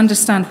trying to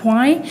understand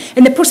why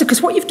in the process,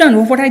 because what you've done,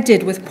 or what I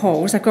did with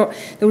Paul, was I've got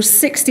those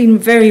 16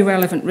 very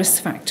relevant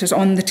risk factors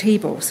on the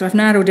table. So I've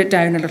narrowed it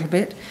down a little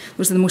bit.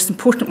 Those are the most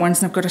important ones,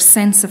 and I've got a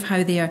sense of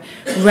how they are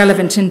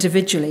relevant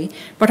individually.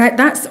 But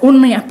that's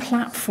only a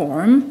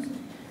platform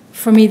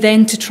for me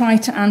then to try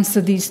to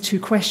answer these two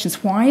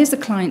questions. Why has the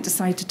client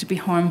decided to be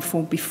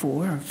harmful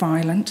before, or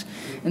violent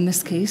in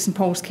this case, in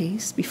Paul's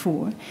case,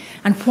 before?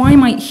 And why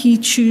might he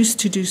choose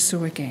to do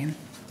so again?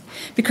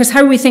 Because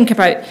how we think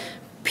about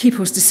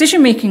people's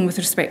decision-making with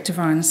respect to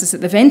violence is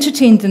that they've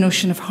entertained the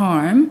notion of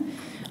harm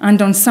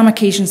and on some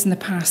occasions in the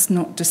past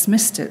not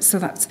dismissed it. So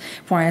that's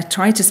why I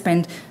tried to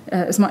spend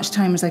as much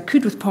time as I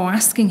could with Paul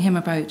asking him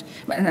about,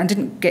 and I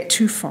didn't get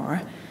too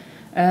far,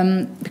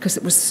 because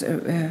it was...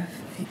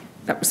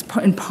 that was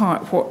in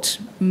part what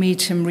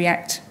made him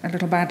react a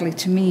little badly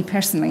to me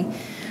personally,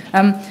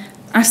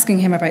 asking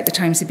him about the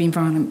times he'd been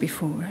violent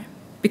before.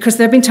 Because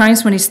there have been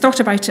times when he's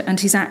thought about it and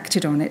he's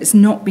acted on it. It's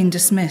not been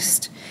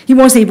dismissed. He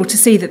was able to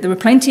say that there were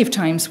plenty of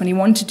times when he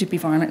wanted to be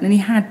violent and he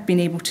had been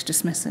able to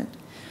dismiss it.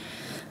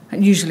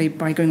 And usually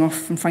by going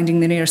off and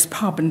finding the nearest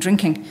pub and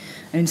drinking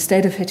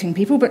instead of hitting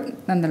people,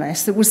 but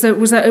nonetheless, it was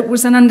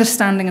an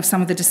understanding of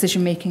some of the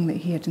decision-making that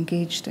he had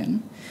engaged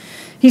in.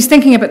 He's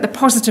thinking about the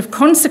positive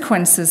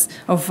consequences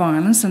of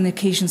violence on the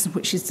occasions in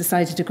which he's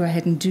decided to go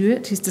ahead and do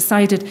it. He's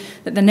decided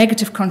that the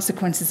negative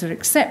consequences are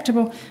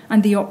acceptable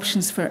and the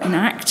options for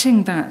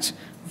enacting that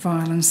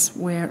violence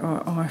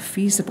are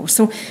feasible.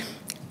 So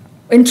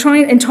in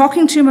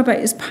talking to him about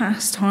his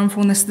past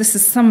harmfulness, this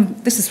is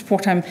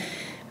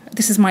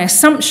my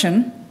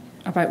assumption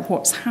about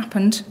what's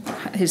happened,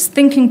 his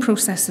thinking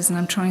processes, and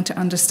I'm trying to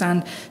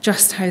understand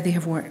just how they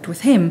have worked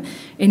with him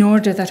in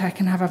order that I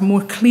can have a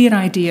more clear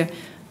idea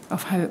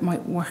of how it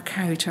might work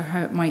out or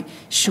how it might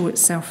show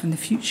itself in the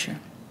future.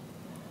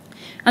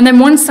 And then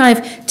once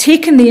I've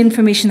taken the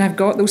information I've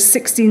got, those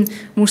 16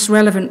 most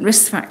relevant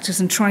risk factors,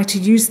 and try to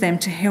use them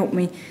to help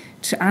me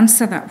to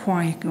answer that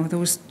why, or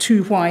those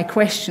two why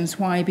questions,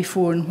 why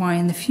before and why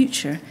in the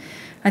future,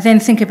 I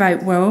then think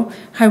about, well,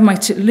 how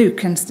might it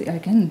look? And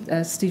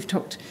again, Steve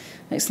talked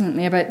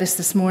excellently about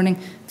this morning,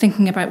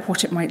 thinking about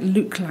what it might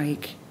look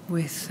like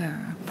with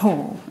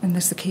Paul on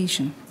this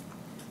occasion.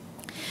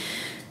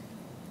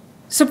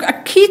 So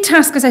a key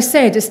task, as I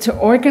said, is to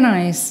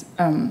organise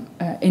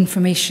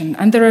information.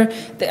 And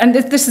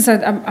this is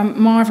a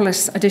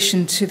marvellous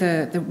addition to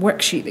the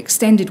worksheet, the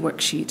extended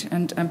worksheet.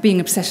 And being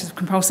obsessive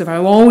compulsive, I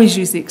will always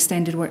use the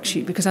extended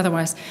worksheet because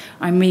otherwise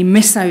I may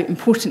miss out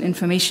important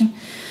information.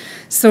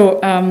 So,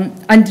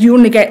 and you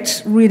only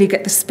really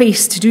get the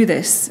space to do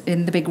this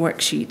in the big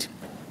worksheet.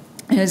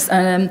 Is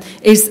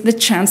the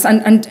chance,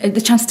 and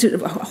the chance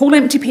to a whole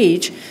empty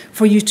page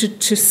for you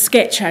to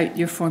sketch out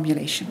your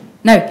formulation.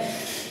 Now,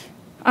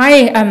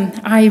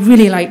 I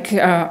really like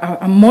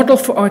a model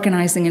for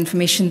organising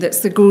information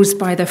that goes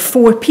by the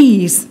 4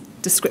 Ps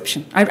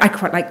description. I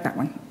quite like that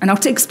one. And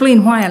I'll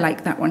explain why I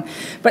like that one.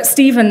 But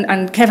Steve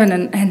and Kevin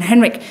and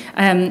Henrik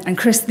and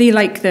Chris, they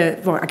like the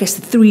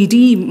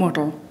 3D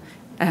model,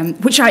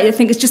 which I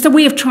think is just a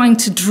way of trying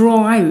to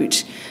draw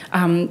out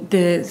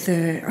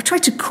or try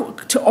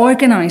to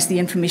organise the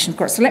information, of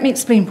course. So let me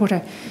explain what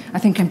I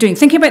think I'm doing.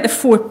 Thinking about the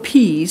 4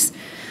 Ps,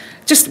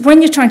 just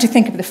when you're trying to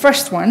think of the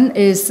first one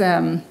is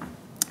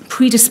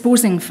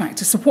predisposing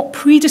factors. So what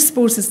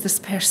predisposes this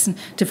person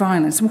to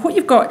violence? Well, what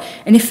you've got,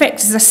 in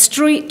effect, is a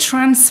straight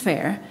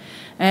transfer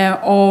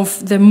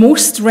of the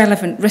most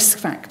relevant risk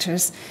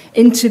factors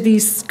into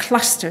these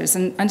clusters.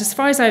 And as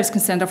far as I was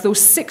concerned, of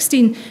those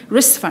 16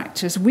 risk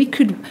factors, we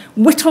could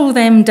whittle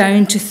them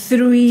down to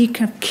 3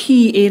 kind of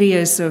key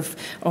areas of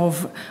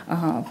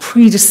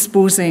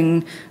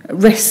predisposing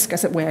risk,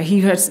 as it were.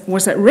 He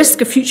was at risk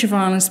of future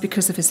violence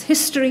because of his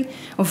history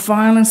of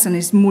violence and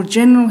his more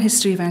general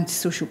history of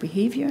antisocial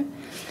behaviour.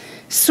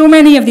 So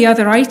many of the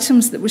other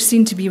items that were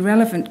seen to be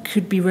relevant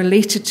could be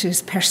related to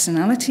his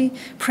personality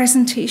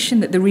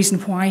presentation, that the reason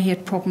why he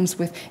had problems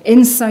with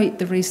insight,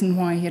 the reason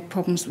why he had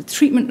problems with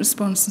treatment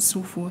response and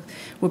so forth,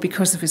 were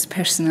because of his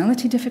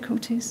personality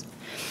difficulties,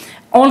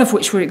 all of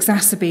which were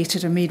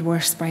exacerbated or made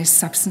worse by his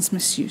substance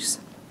misuse.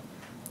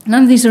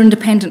 None of these are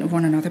independent of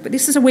one another, but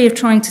this is a way of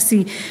trying to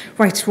see,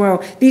 right,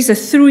 well, these are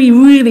 3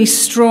 really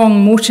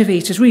strong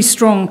motivators, really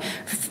strong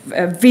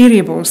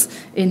variables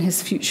in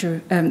his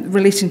future,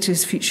 relating to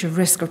his future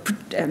risk, or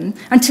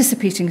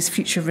anticipating his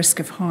future risk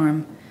of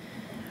harm.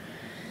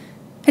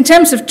 In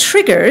terms of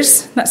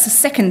triggers, that's the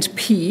second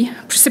P,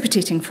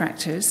 precipitating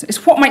factors,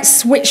 is what might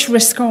switch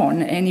risk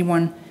on at any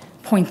one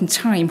point in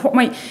time.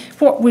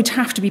 What would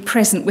have to be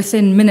present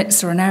within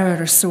minutes or an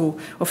hour or so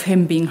of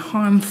him being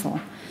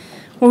harmful?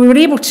 Well, we were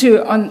able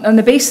to, on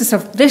the basis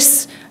of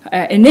this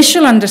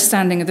initial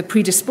understanding of the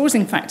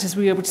predisposing factors,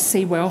 we were able to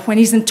say, well, when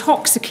he's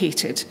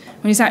intoxicated,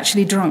 when he's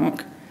actually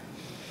drunk,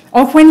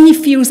 or when he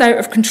feels out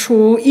of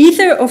control,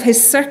 either of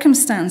his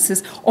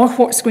circumstances or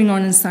what's going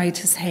on inside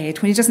his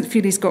head, when he doesn't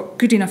feel he's got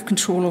good enough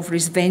control over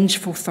his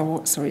vengeful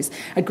thoughts or his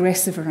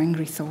aggressive or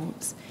angry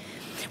thoughts.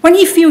 When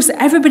he feels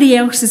that everybody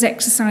else is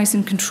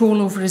exercising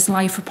control over his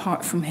life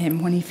apart from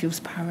him, when he feels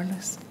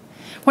powerless.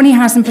 When he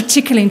has, in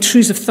particular,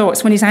 intrusive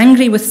thoughts, when he's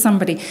angry with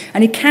somebody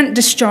and he can't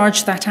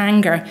discharge that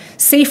anger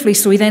safely,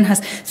 so he then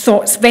has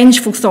thoughts,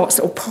 vengeful thoughts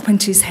that will pop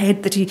into his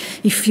head that he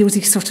feels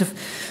he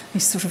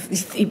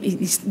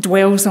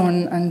dwells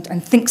on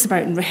and thinks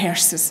about and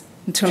rehearses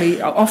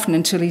often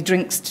until he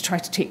drinks to try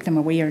to take them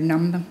away or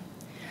numb them.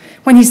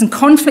 When he's in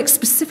conflict,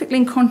 specifically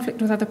in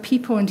conflict with other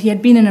people, and he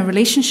had been in a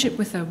relationship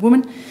with a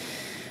woman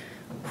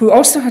who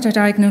also had a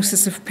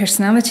diagnosis of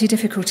personality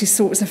difficulties,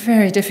 so it was a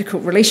very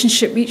difficult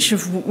relationship. Each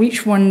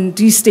one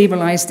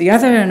destabilised the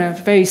other in a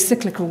very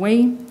cyclical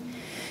way.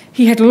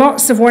 He had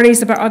lots of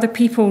worries about other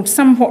people,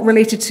 somewhat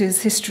related to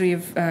his history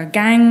of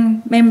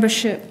gang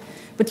membership,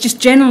 but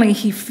just generally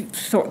he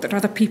thought that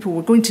other people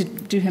were going to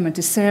do him a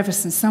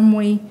disservice in some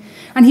way.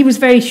 And he was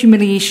very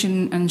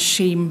humiliation and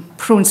shame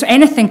prone. So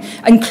anything,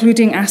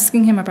 including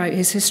asking him about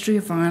his history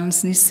of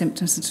violence and his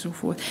symptoms and so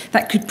forth,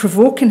 that could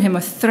provoke in him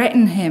or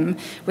threaten him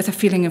with a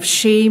feeling of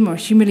shame or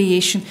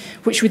humiliation,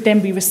 which would then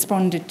be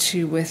responded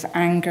to with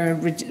anger,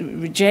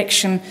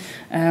 rejection,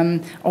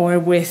 or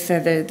with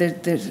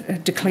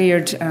the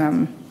declared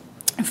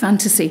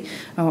fantasy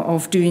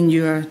of doing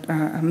you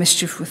a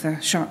mischief with a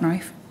sharp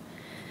knife.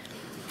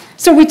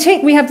 So we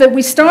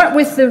start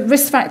with the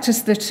risk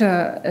factors that,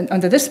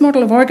 under this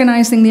model of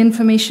organising the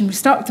information, we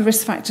start with the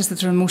risk factors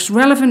that are most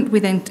relevant.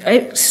 We then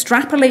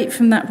extrapolate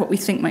from that what we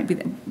think might be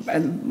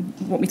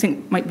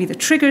the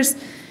triggers,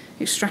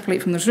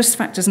 extrapolate from those risk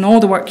factors and all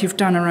the work you've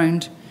done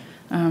around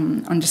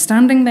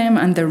understanding them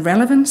and their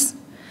relevance.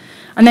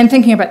 And then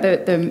thinking about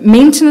the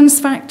maintenance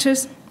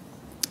factors,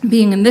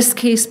 being in this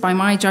case, by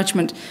my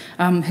judgment,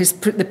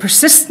 the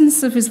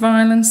persistence of his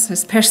violence,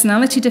 his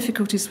personality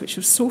difficulties, which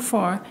have so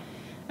far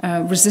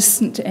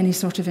resistant to any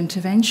sort of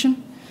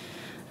intervention,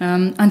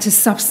 and his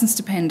substance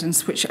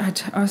dependence, which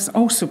has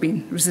also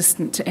been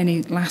resistant to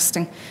any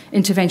lasting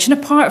intervention,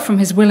 apart from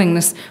his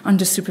willingness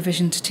under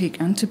supervision to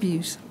take and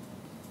abuse,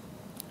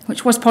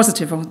 which was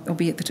positive,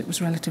 albeit that it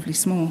was a relatively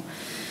small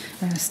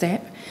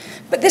step.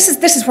 But this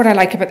is what I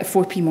like about the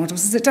 4P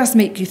models, is it does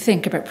make you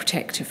think about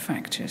protective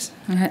factors.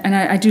 And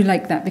I do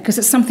like that, because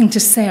it's something to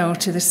sell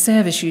to the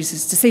service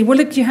users, to say, well,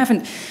 look, you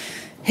haven't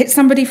hit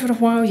somebody for a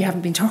while, you haven't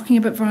been talking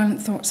about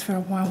violent thoughts for a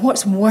while.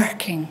 What's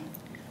working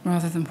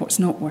rather than what's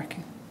not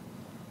working?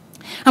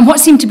 And what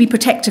seemed to be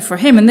protective for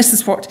him, and this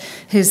is what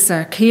his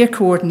care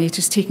coordinator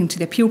is taking to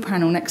the appeal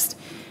panel next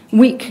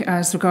week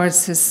as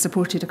regards his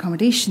supported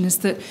accommodation, is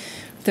that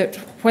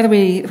whether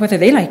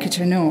they like it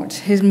or not,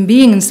 him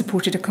being in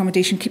supported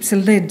accommodation keeps a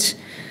lid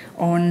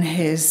on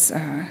his,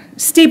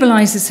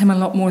 stabilises him a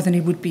lot more than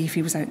he would be if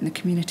he was out in the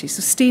community.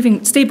 So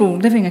stable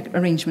living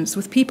arrangements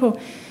with people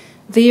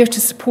there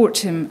to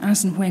support him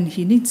as and when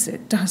he needs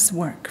it does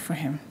work for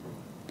him.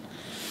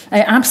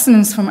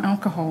 Abstinence from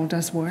alcohol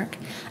does work,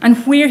 and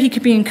where he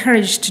could be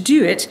encouraged to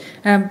do it,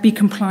 be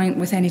compliant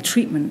with any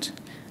treatment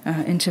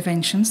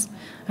interventions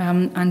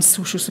and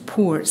social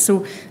support.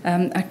 So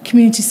a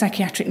community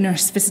psychiatric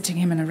nurse visiting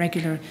him on a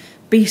regular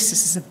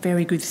basis is a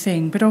very good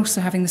thing, but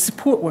also having the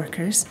support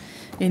workers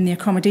in the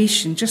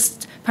accommodation,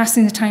 just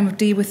passing the time of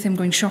day with him,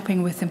 going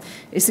shopping with him,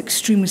 is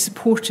extremely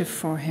supportive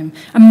for him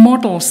and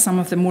models some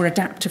of the more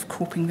adaptive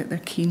coping that they're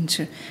keen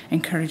to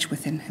encourage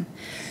within him.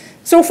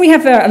 So if we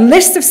have a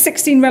list of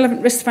 16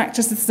 relevant risk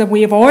factors, this is a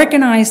way of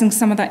organising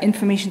some of that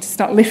information to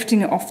start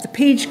lifting it off the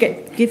page,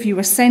 give you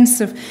a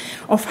sense of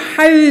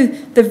how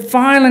the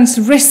violence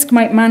risk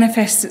might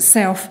manifest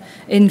itself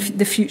in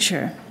the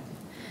future.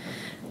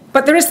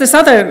 But there is this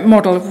other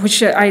model,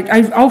 which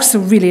I also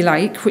really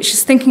like, which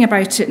is thinking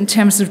about it in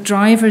terms of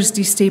drivers,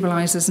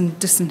 destabilisers, and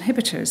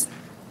disinhibitors.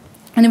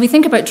 And if we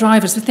think about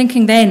drivers, we're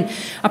thinking then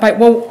about,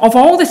 well, of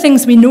all the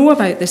things we know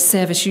about this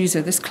service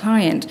user, this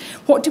client,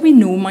 what do we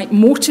know might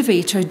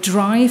motivate or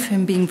drive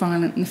him being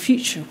violent in the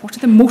future? What are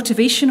the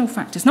motivational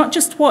factors? Not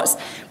just what's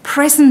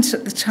present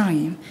at the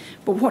time,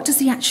 but what does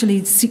he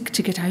actually seek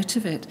to get out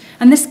of it?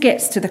 And this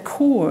gets to the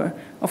core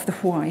of the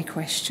why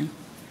question.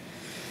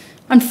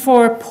 And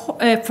for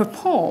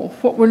Paul,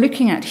 what we're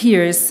looking at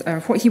here is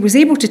what he was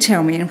able to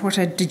tell me and what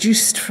I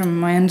deduced from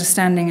my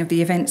understanding of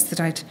the events that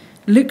I'd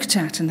looked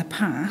at in the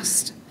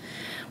past,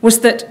 was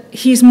that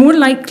he's more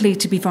likely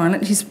to be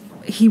violent.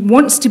 He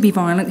wants to be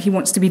violent. He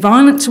wants to be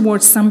violent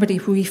towards somebody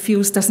who he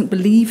feels doesn't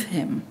believe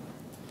him.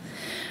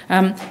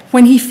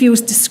 When he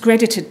feels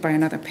discredited by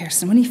another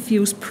person, when he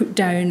feels put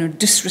down or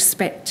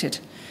disrespected.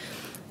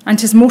 And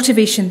his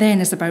motivation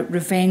then is about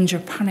revenge or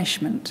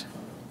punishment.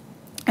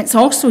 It's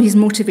also he's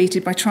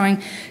motivated by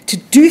trying to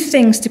do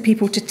things to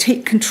people to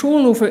take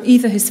control over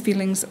either his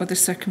feelings or the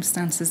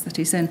circumstances that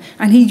he's in.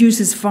 And he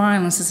uses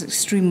violence as an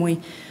extreme way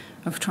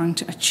of trying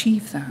to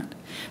achieve that.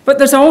 But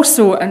there's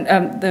also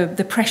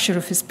the pressure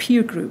of his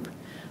peer group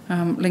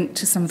linked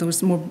to some of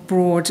those more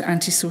broad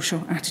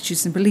antisocial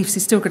attitudes and beliefs.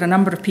 He's still got a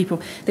number of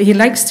people that he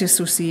likes to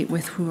associate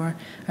with who are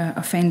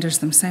offenders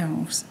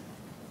themselves.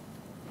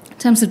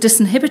 In terms of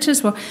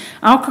disinhibitors, well,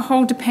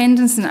 alcohol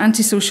dependence and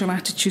antisocial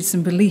attitudes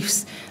and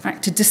beliefs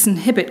act to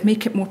disinhibit,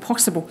 make it more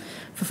possible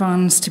for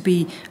violence to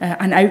be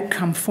an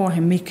outcome for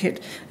him, make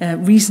it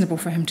reasonable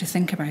for him to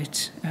think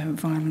about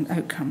violent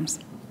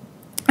outcomes.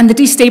 And the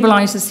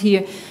destabilisers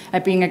here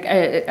being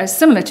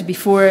similar to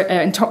before,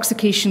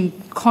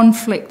 intoxication,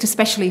 conflict,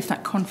 especially if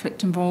that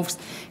conflict involves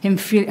him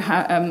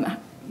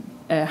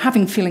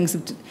having feelings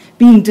of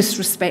being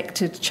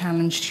disrespected,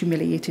 challenged,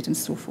 humiliated, and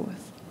so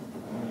forth.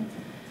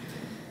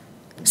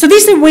 So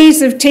these are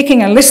ways of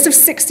taking a list of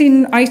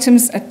 16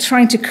 items,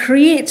 trying to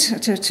create,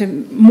 to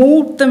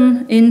mould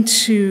them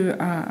into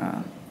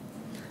a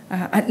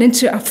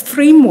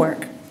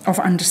framework of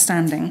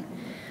understanding,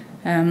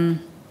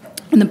 on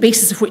the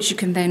basis of which you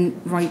can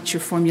then write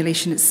your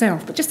formulation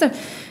itself. But just a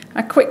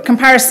quick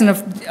comparison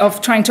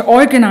of trying to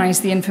organise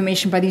the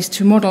information by these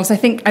two models. I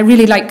think I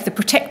really like the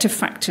protective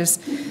factors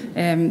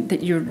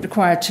that you're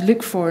required to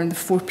look for in the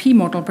 4P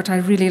model, but I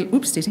really,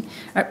 oops, Daisy,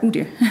 oh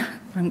dear,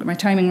 I haven't got my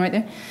timing right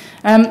there.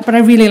 But I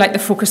really like the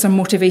focus on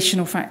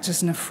motivational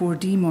factors in a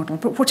 4D model.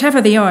 But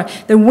whatever they are,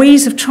 they're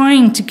ways of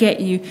trying to get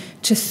you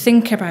to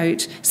think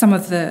about some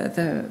of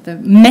the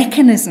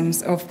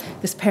mechanisms of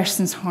this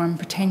person's harm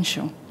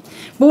potential.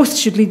 Both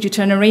should lead you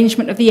to an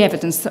arrangement of the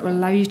evidence that will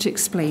allow you to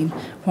explain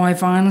why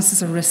violence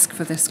is a risk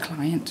for this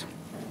client.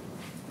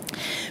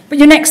 But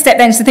your next step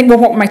then is to think, well,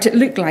 what might it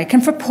look like?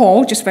 And for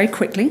Paul, just very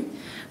quickly,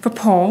 for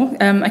Paul,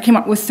 I came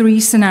up with 3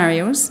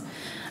 scenarios.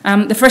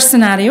 The first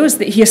scenario is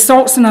that he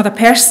assaults another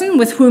person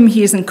with whom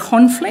he is in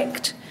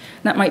conflict.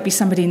 That might be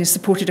somebody in his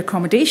supported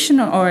accommodation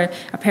or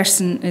a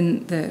person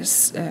in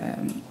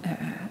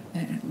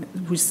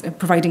who's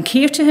providing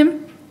care to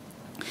him.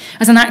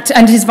 As an act,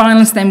 and his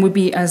violence then would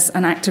be as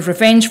an act of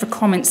revenge for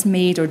comments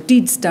made or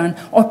deeds done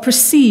or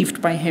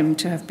perceived by him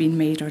to have been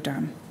made or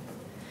done.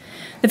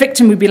 The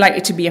victim would be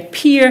likely to be a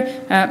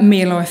peer,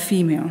 male or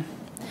female.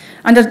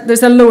 And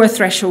there's a lower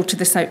threshold to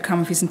this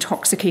outcome if he's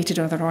intoxicated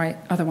or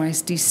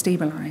otherwise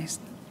destabilised.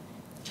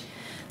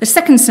 The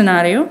second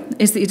scenario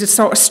is that he'd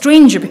assault a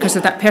stranger because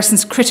of that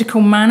person's critical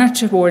manner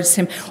towards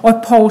him, or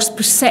Paul's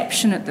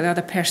perception that the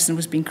other person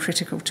was being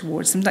critical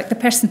towards him, like the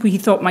person who he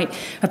thought might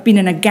have been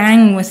in a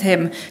gang with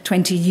him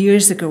 20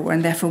 years ago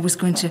and therefore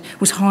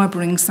was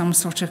harbouring some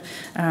sort of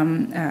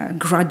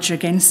grudge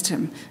against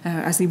him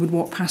as he would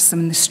walk past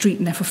them in the street,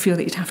 and therefore feel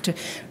that he'd have to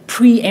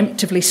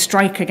preemptively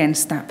strike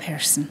against that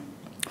person.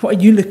 What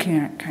are you looking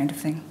at, kind of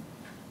thing.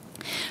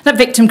 That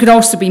victim could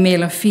also be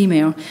male or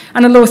female,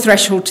 and a low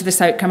threshold to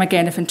this outcome,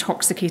 again, if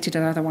intoxicated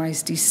or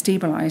otherwise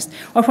destabilised,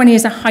 or when he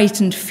has a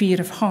heightened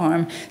fear of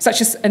harm, such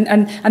as,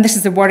 and this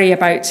is the worry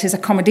about his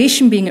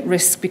accommodation being at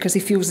risk because he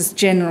feels this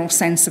general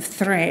sense of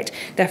threat,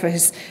 therefore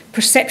his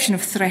perception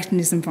of threat in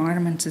his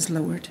environment is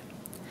lowered.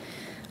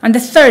 And the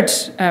third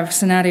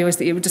scenario is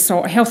that he would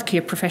assault a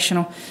healthcare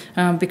professional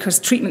because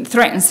treatment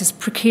threatens his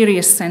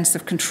precarious sense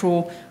of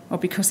control, or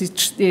because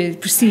he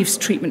perceives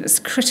treatment as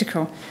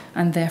critical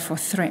and therefore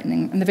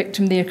threatening. And the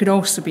victim there could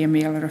also be a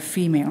male or a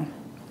female.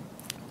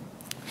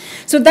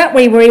 So that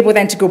way we're able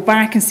then to go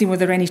back and see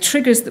whether there are any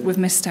triggers that we've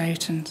missed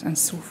out and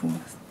so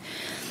forth.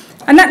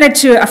 And that led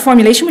to a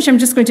formulation, which I'm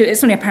just going to,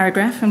 it's only a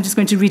paragraph, I'm just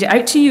going to read it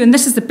out to you. And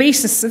this is the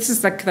basis, this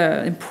is like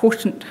the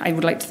important, I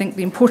would like to think,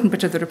 the important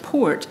bit of the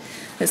report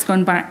that's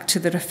gone back to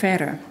the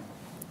referrer.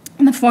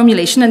 And the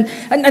formulation,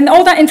 and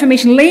all that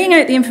information, laying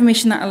out the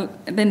information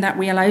that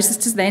way allows us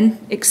to then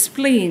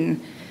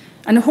explain.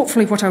 And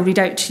hopefully what I'll read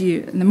out to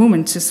you in a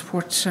moment is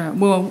what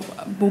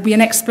will be an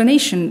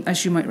explanation,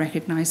 as you might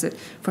recognise it,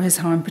 for his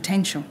harm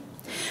potential.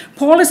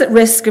 Paul is at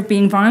risk of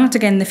being violent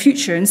again in the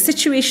future in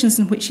situations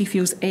in which he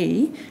feels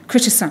A,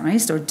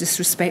 criticised or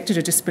disrespected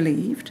or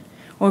disbelieved,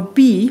 or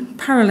B,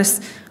 powerless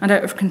and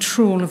out of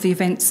control of the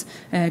events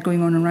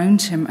going on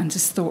around him and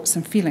his thoughts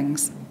and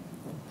feelings.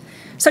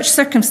 Such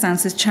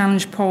circumstances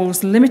challenge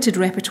Paul's limited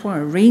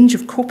repertoire, range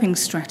of coping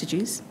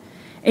strategies,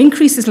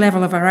 increase his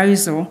level of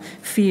arousal,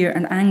 fear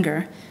and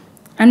anger,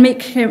 and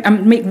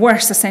make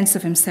worse a sense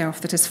of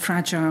himself that is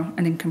fragile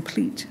and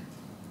incomplete.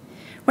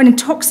 When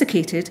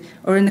intoxicated,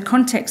 or in the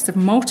context of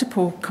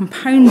multiple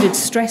compounded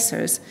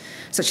stressors,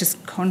 such as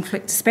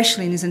conflict,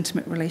 especially in his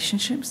intimate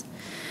relationships,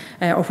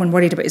 or when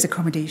worried about his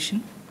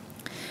accommodation,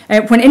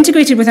 when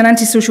integrated with an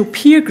antisocial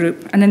peer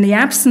group and in the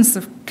absence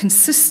of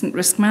consistent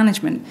risk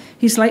management,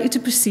 he's likely to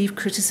perceive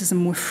criticism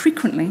more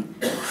frequently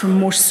from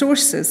more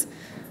sources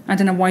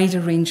and in a wider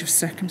range of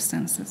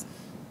circumstances.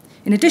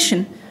 In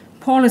addition,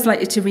 Paul is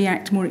likely to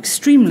react more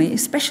extremely,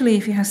 especially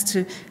if he has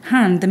to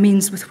hand the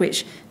means with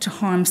which to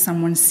harm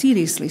someone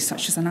seriously,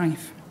 such as a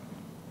knife.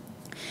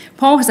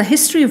 Paul has a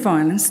history of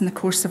violence in the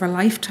course of a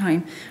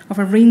lifetime of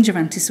a range of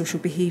antisocial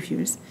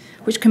behaviours,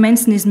 which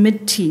commenced in his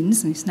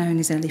mid-teens, and he's now in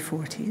his early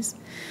 40s,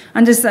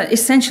 and is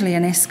essentially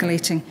an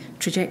escalating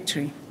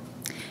trajectory.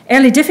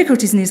 Early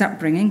difficulties in his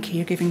upbringing,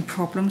 caregiving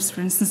problems, for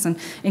instance, and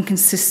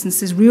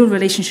inconsistencies, real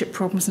relationship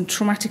problems and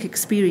traumatic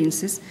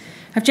experiences,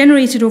 have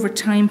generated over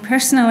time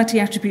personality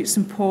attributes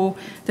in Paul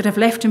that have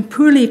left him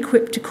poorly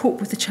equipped to cope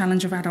with the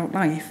challenge of adult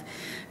life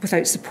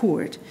without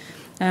support.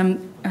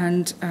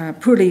 and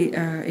poorly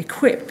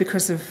equipped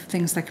because of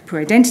things like poor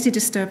identity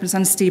disturbance,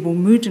 unstable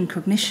mood and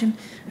cognition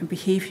and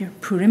behaviour,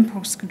 poor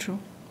impulse control,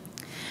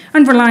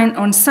 and reliant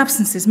on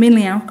substances,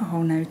 mainly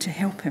alcohol now, to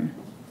help him,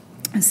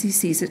 as he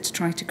sees it, to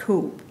try to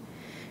cope.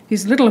 He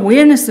has little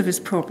awareness of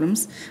his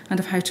problems and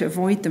of how to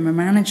avoid them or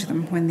manage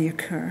them when they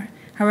occur.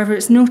 However,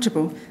 it's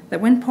notable that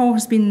when Paul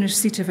has been in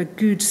receipt of a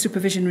good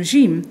supervision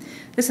regime,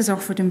 this has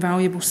offered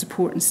invaluable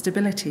support and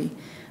stability,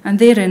 and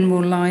therein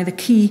will lie the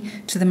key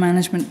to the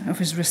management of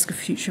his risk of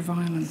future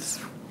violence.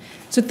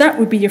 So that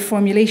would be your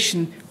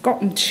formulation,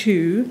 gotten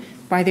to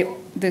by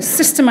the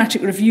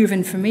systematic review of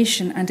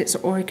information and its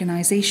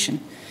organisation,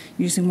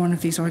 using one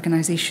of these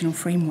organisational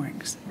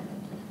frameworks.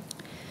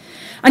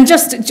 And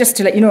just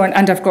to let you know,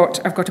 and I've got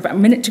about a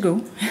minute to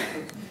go,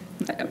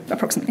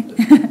 approximately.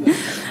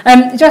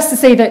 Just to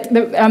say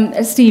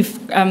that Steve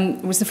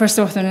was the first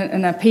author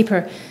in a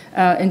paper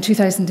in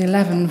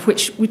 2011,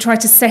 which we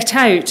tried to set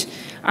out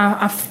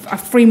a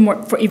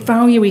framework for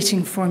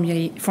evaluating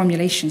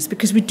formulations,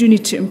 because we do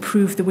need to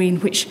improve the way in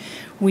which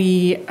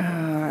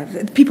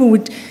people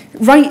would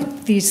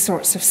write these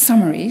sorts of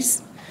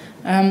summaries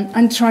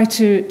and try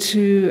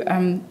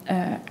to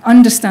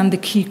understand the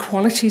key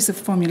qualities of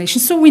formulation,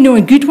 so we know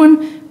a good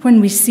one when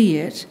we see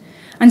it,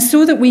 and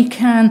so that we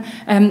can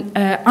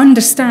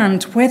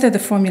understand whether the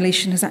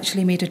formulation has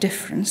actually made a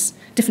difference.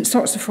 Different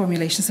sorts of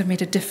formulations have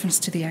made a difference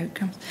to the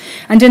outcome.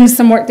 And in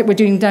some work that we're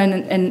doing down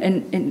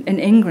in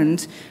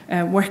England,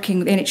 working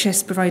with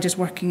NHS providers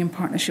working in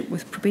partnership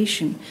with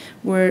probation,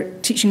 we're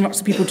teaching lots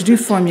of people to do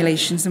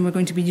formulations, and we're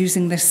going to be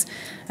using this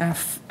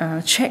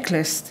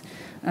checklist,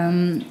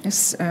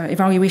 this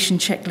evaluation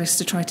checklist,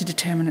 to try to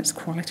determine its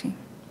quality.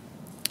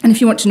 And if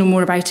you want to know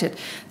more about it,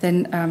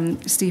 then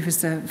Steve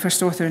is the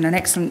first author in an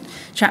excellent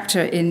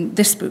chapter in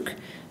this book,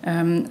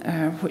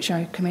 which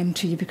I commend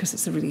to you because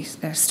it's a really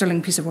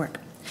sterling piece of work.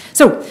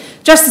 So,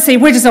 just to say,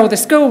 where does all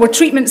this go? Well,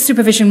 treatment,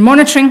 supervision,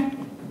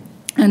 monitoring,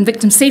 and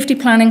victim safety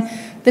planning.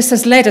 This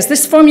has led us,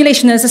 this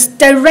formulation, there's this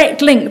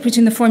direct link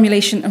between the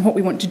formulation and what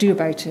we want to do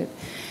about it.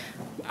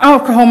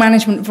 Alcohol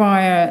management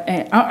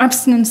via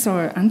abstinence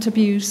or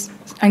anti-abuse,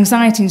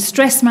 anxiety and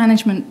stress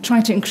management,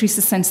 trying to increase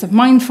the sense of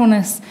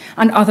mindfulness,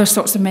 and other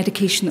sorts of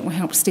medication that will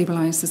help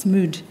stabilise his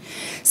mood.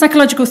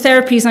 Psychological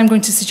therapies, I'm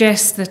going to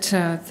suggest that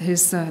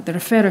the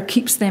referrer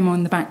keeps them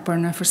on the back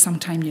burner for some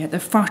time yet. They're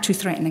far too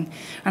threatening,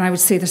 and I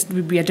would say this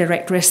would be a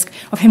direct risk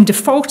of him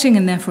defaulting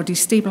and therefore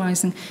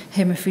destabilising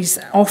him if he's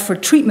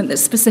offered treatment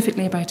that's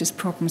specifically about his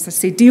problems. I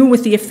say deal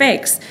with the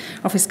effects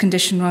of his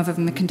condition rather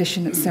than the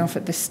condition itself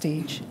at this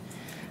stage.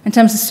 In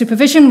terms of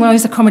supervision, well,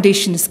 his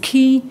accommodation is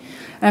key.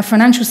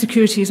 Financial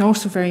security is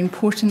also very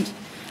important.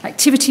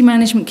 Activity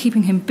management,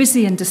 keeping him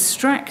busy and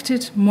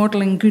distracted,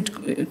 modelling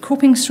good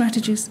coping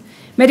strategies.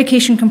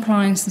 Medication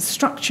compliance and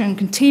structure and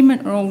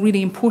containment are all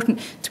really important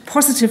to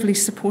positively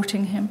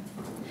supporting him.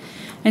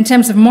 In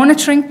terms of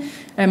monitoring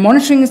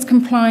his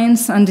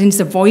compliance and his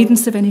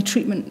avoidance of any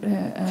treatment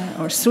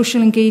or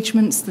social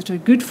engagements that are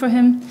good for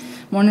him.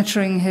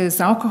 Monitoring his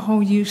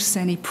alcohol use,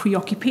 any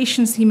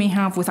preoccupations he may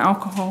have with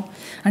alcohol,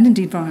 and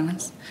indeed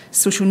violence.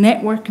 Social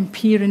network and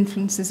peer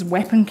influences,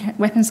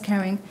 weapons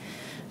carrying,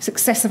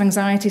 successive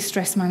anxiety,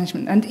 stress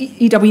management, and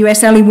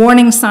EWS, early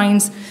warning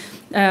signs,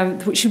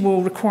 which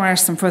will require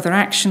some further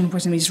action,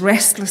 when he's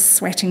restless,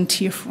 sweating,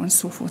 tearful, and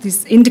so forth.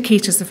 These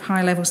indicators of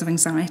high levels of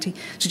anxiety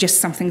suggest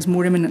something's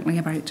more imminently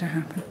about to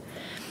happen.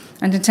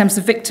 And in terms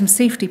of victim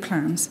safety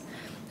plans,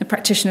 the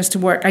practitioners to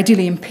work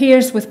ideally in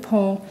pairs with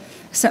Paul,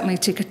 certainly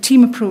take a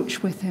team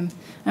approach with him,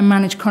 and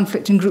manage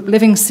conflict in group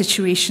living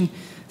situation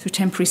through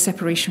temporary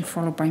separation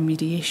followed by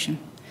mediation.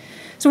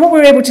 So what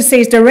we're able to say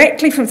is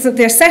directly from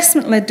the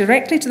assessment led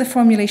directly to the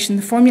formulation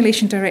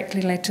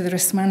directly led to the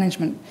risk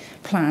management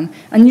plan,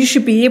 and you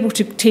should be able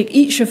to take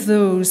each of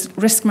those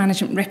risk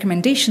management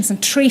recommendations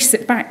and trace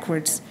it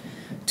backwards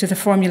to the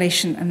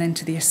formulation and then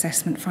to the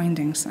assessment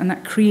findings, and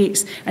that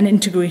creates an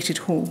integrated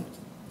whole.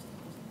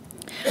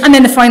 And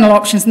then the final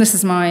options, and this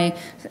is my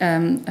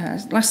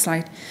last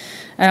slide.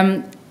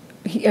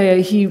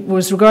 He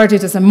was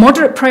regarded as a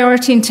moderate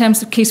priority in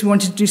terms of case we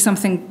wanted to do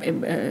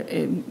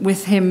something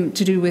with him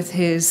to do with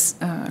his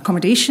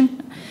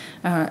accommodation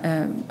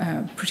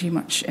pretty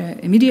much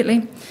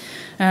immediately.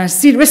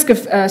 Risk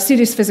of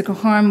serious physical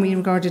harm we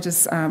regarded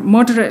as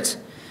moderate.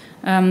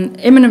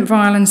 Imminent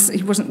violence,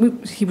 he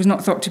was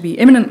not thought to be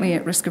imminently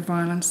at risk of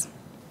violence.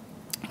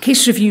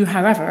 Case review,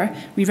 however,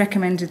 we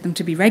recommended them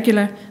to be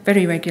regular,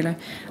 very regular,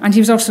 and he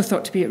was also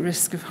thought to be at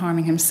risk of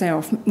harming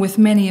himself with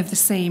many of the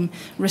same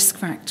risk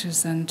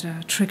factors and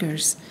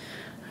triggers.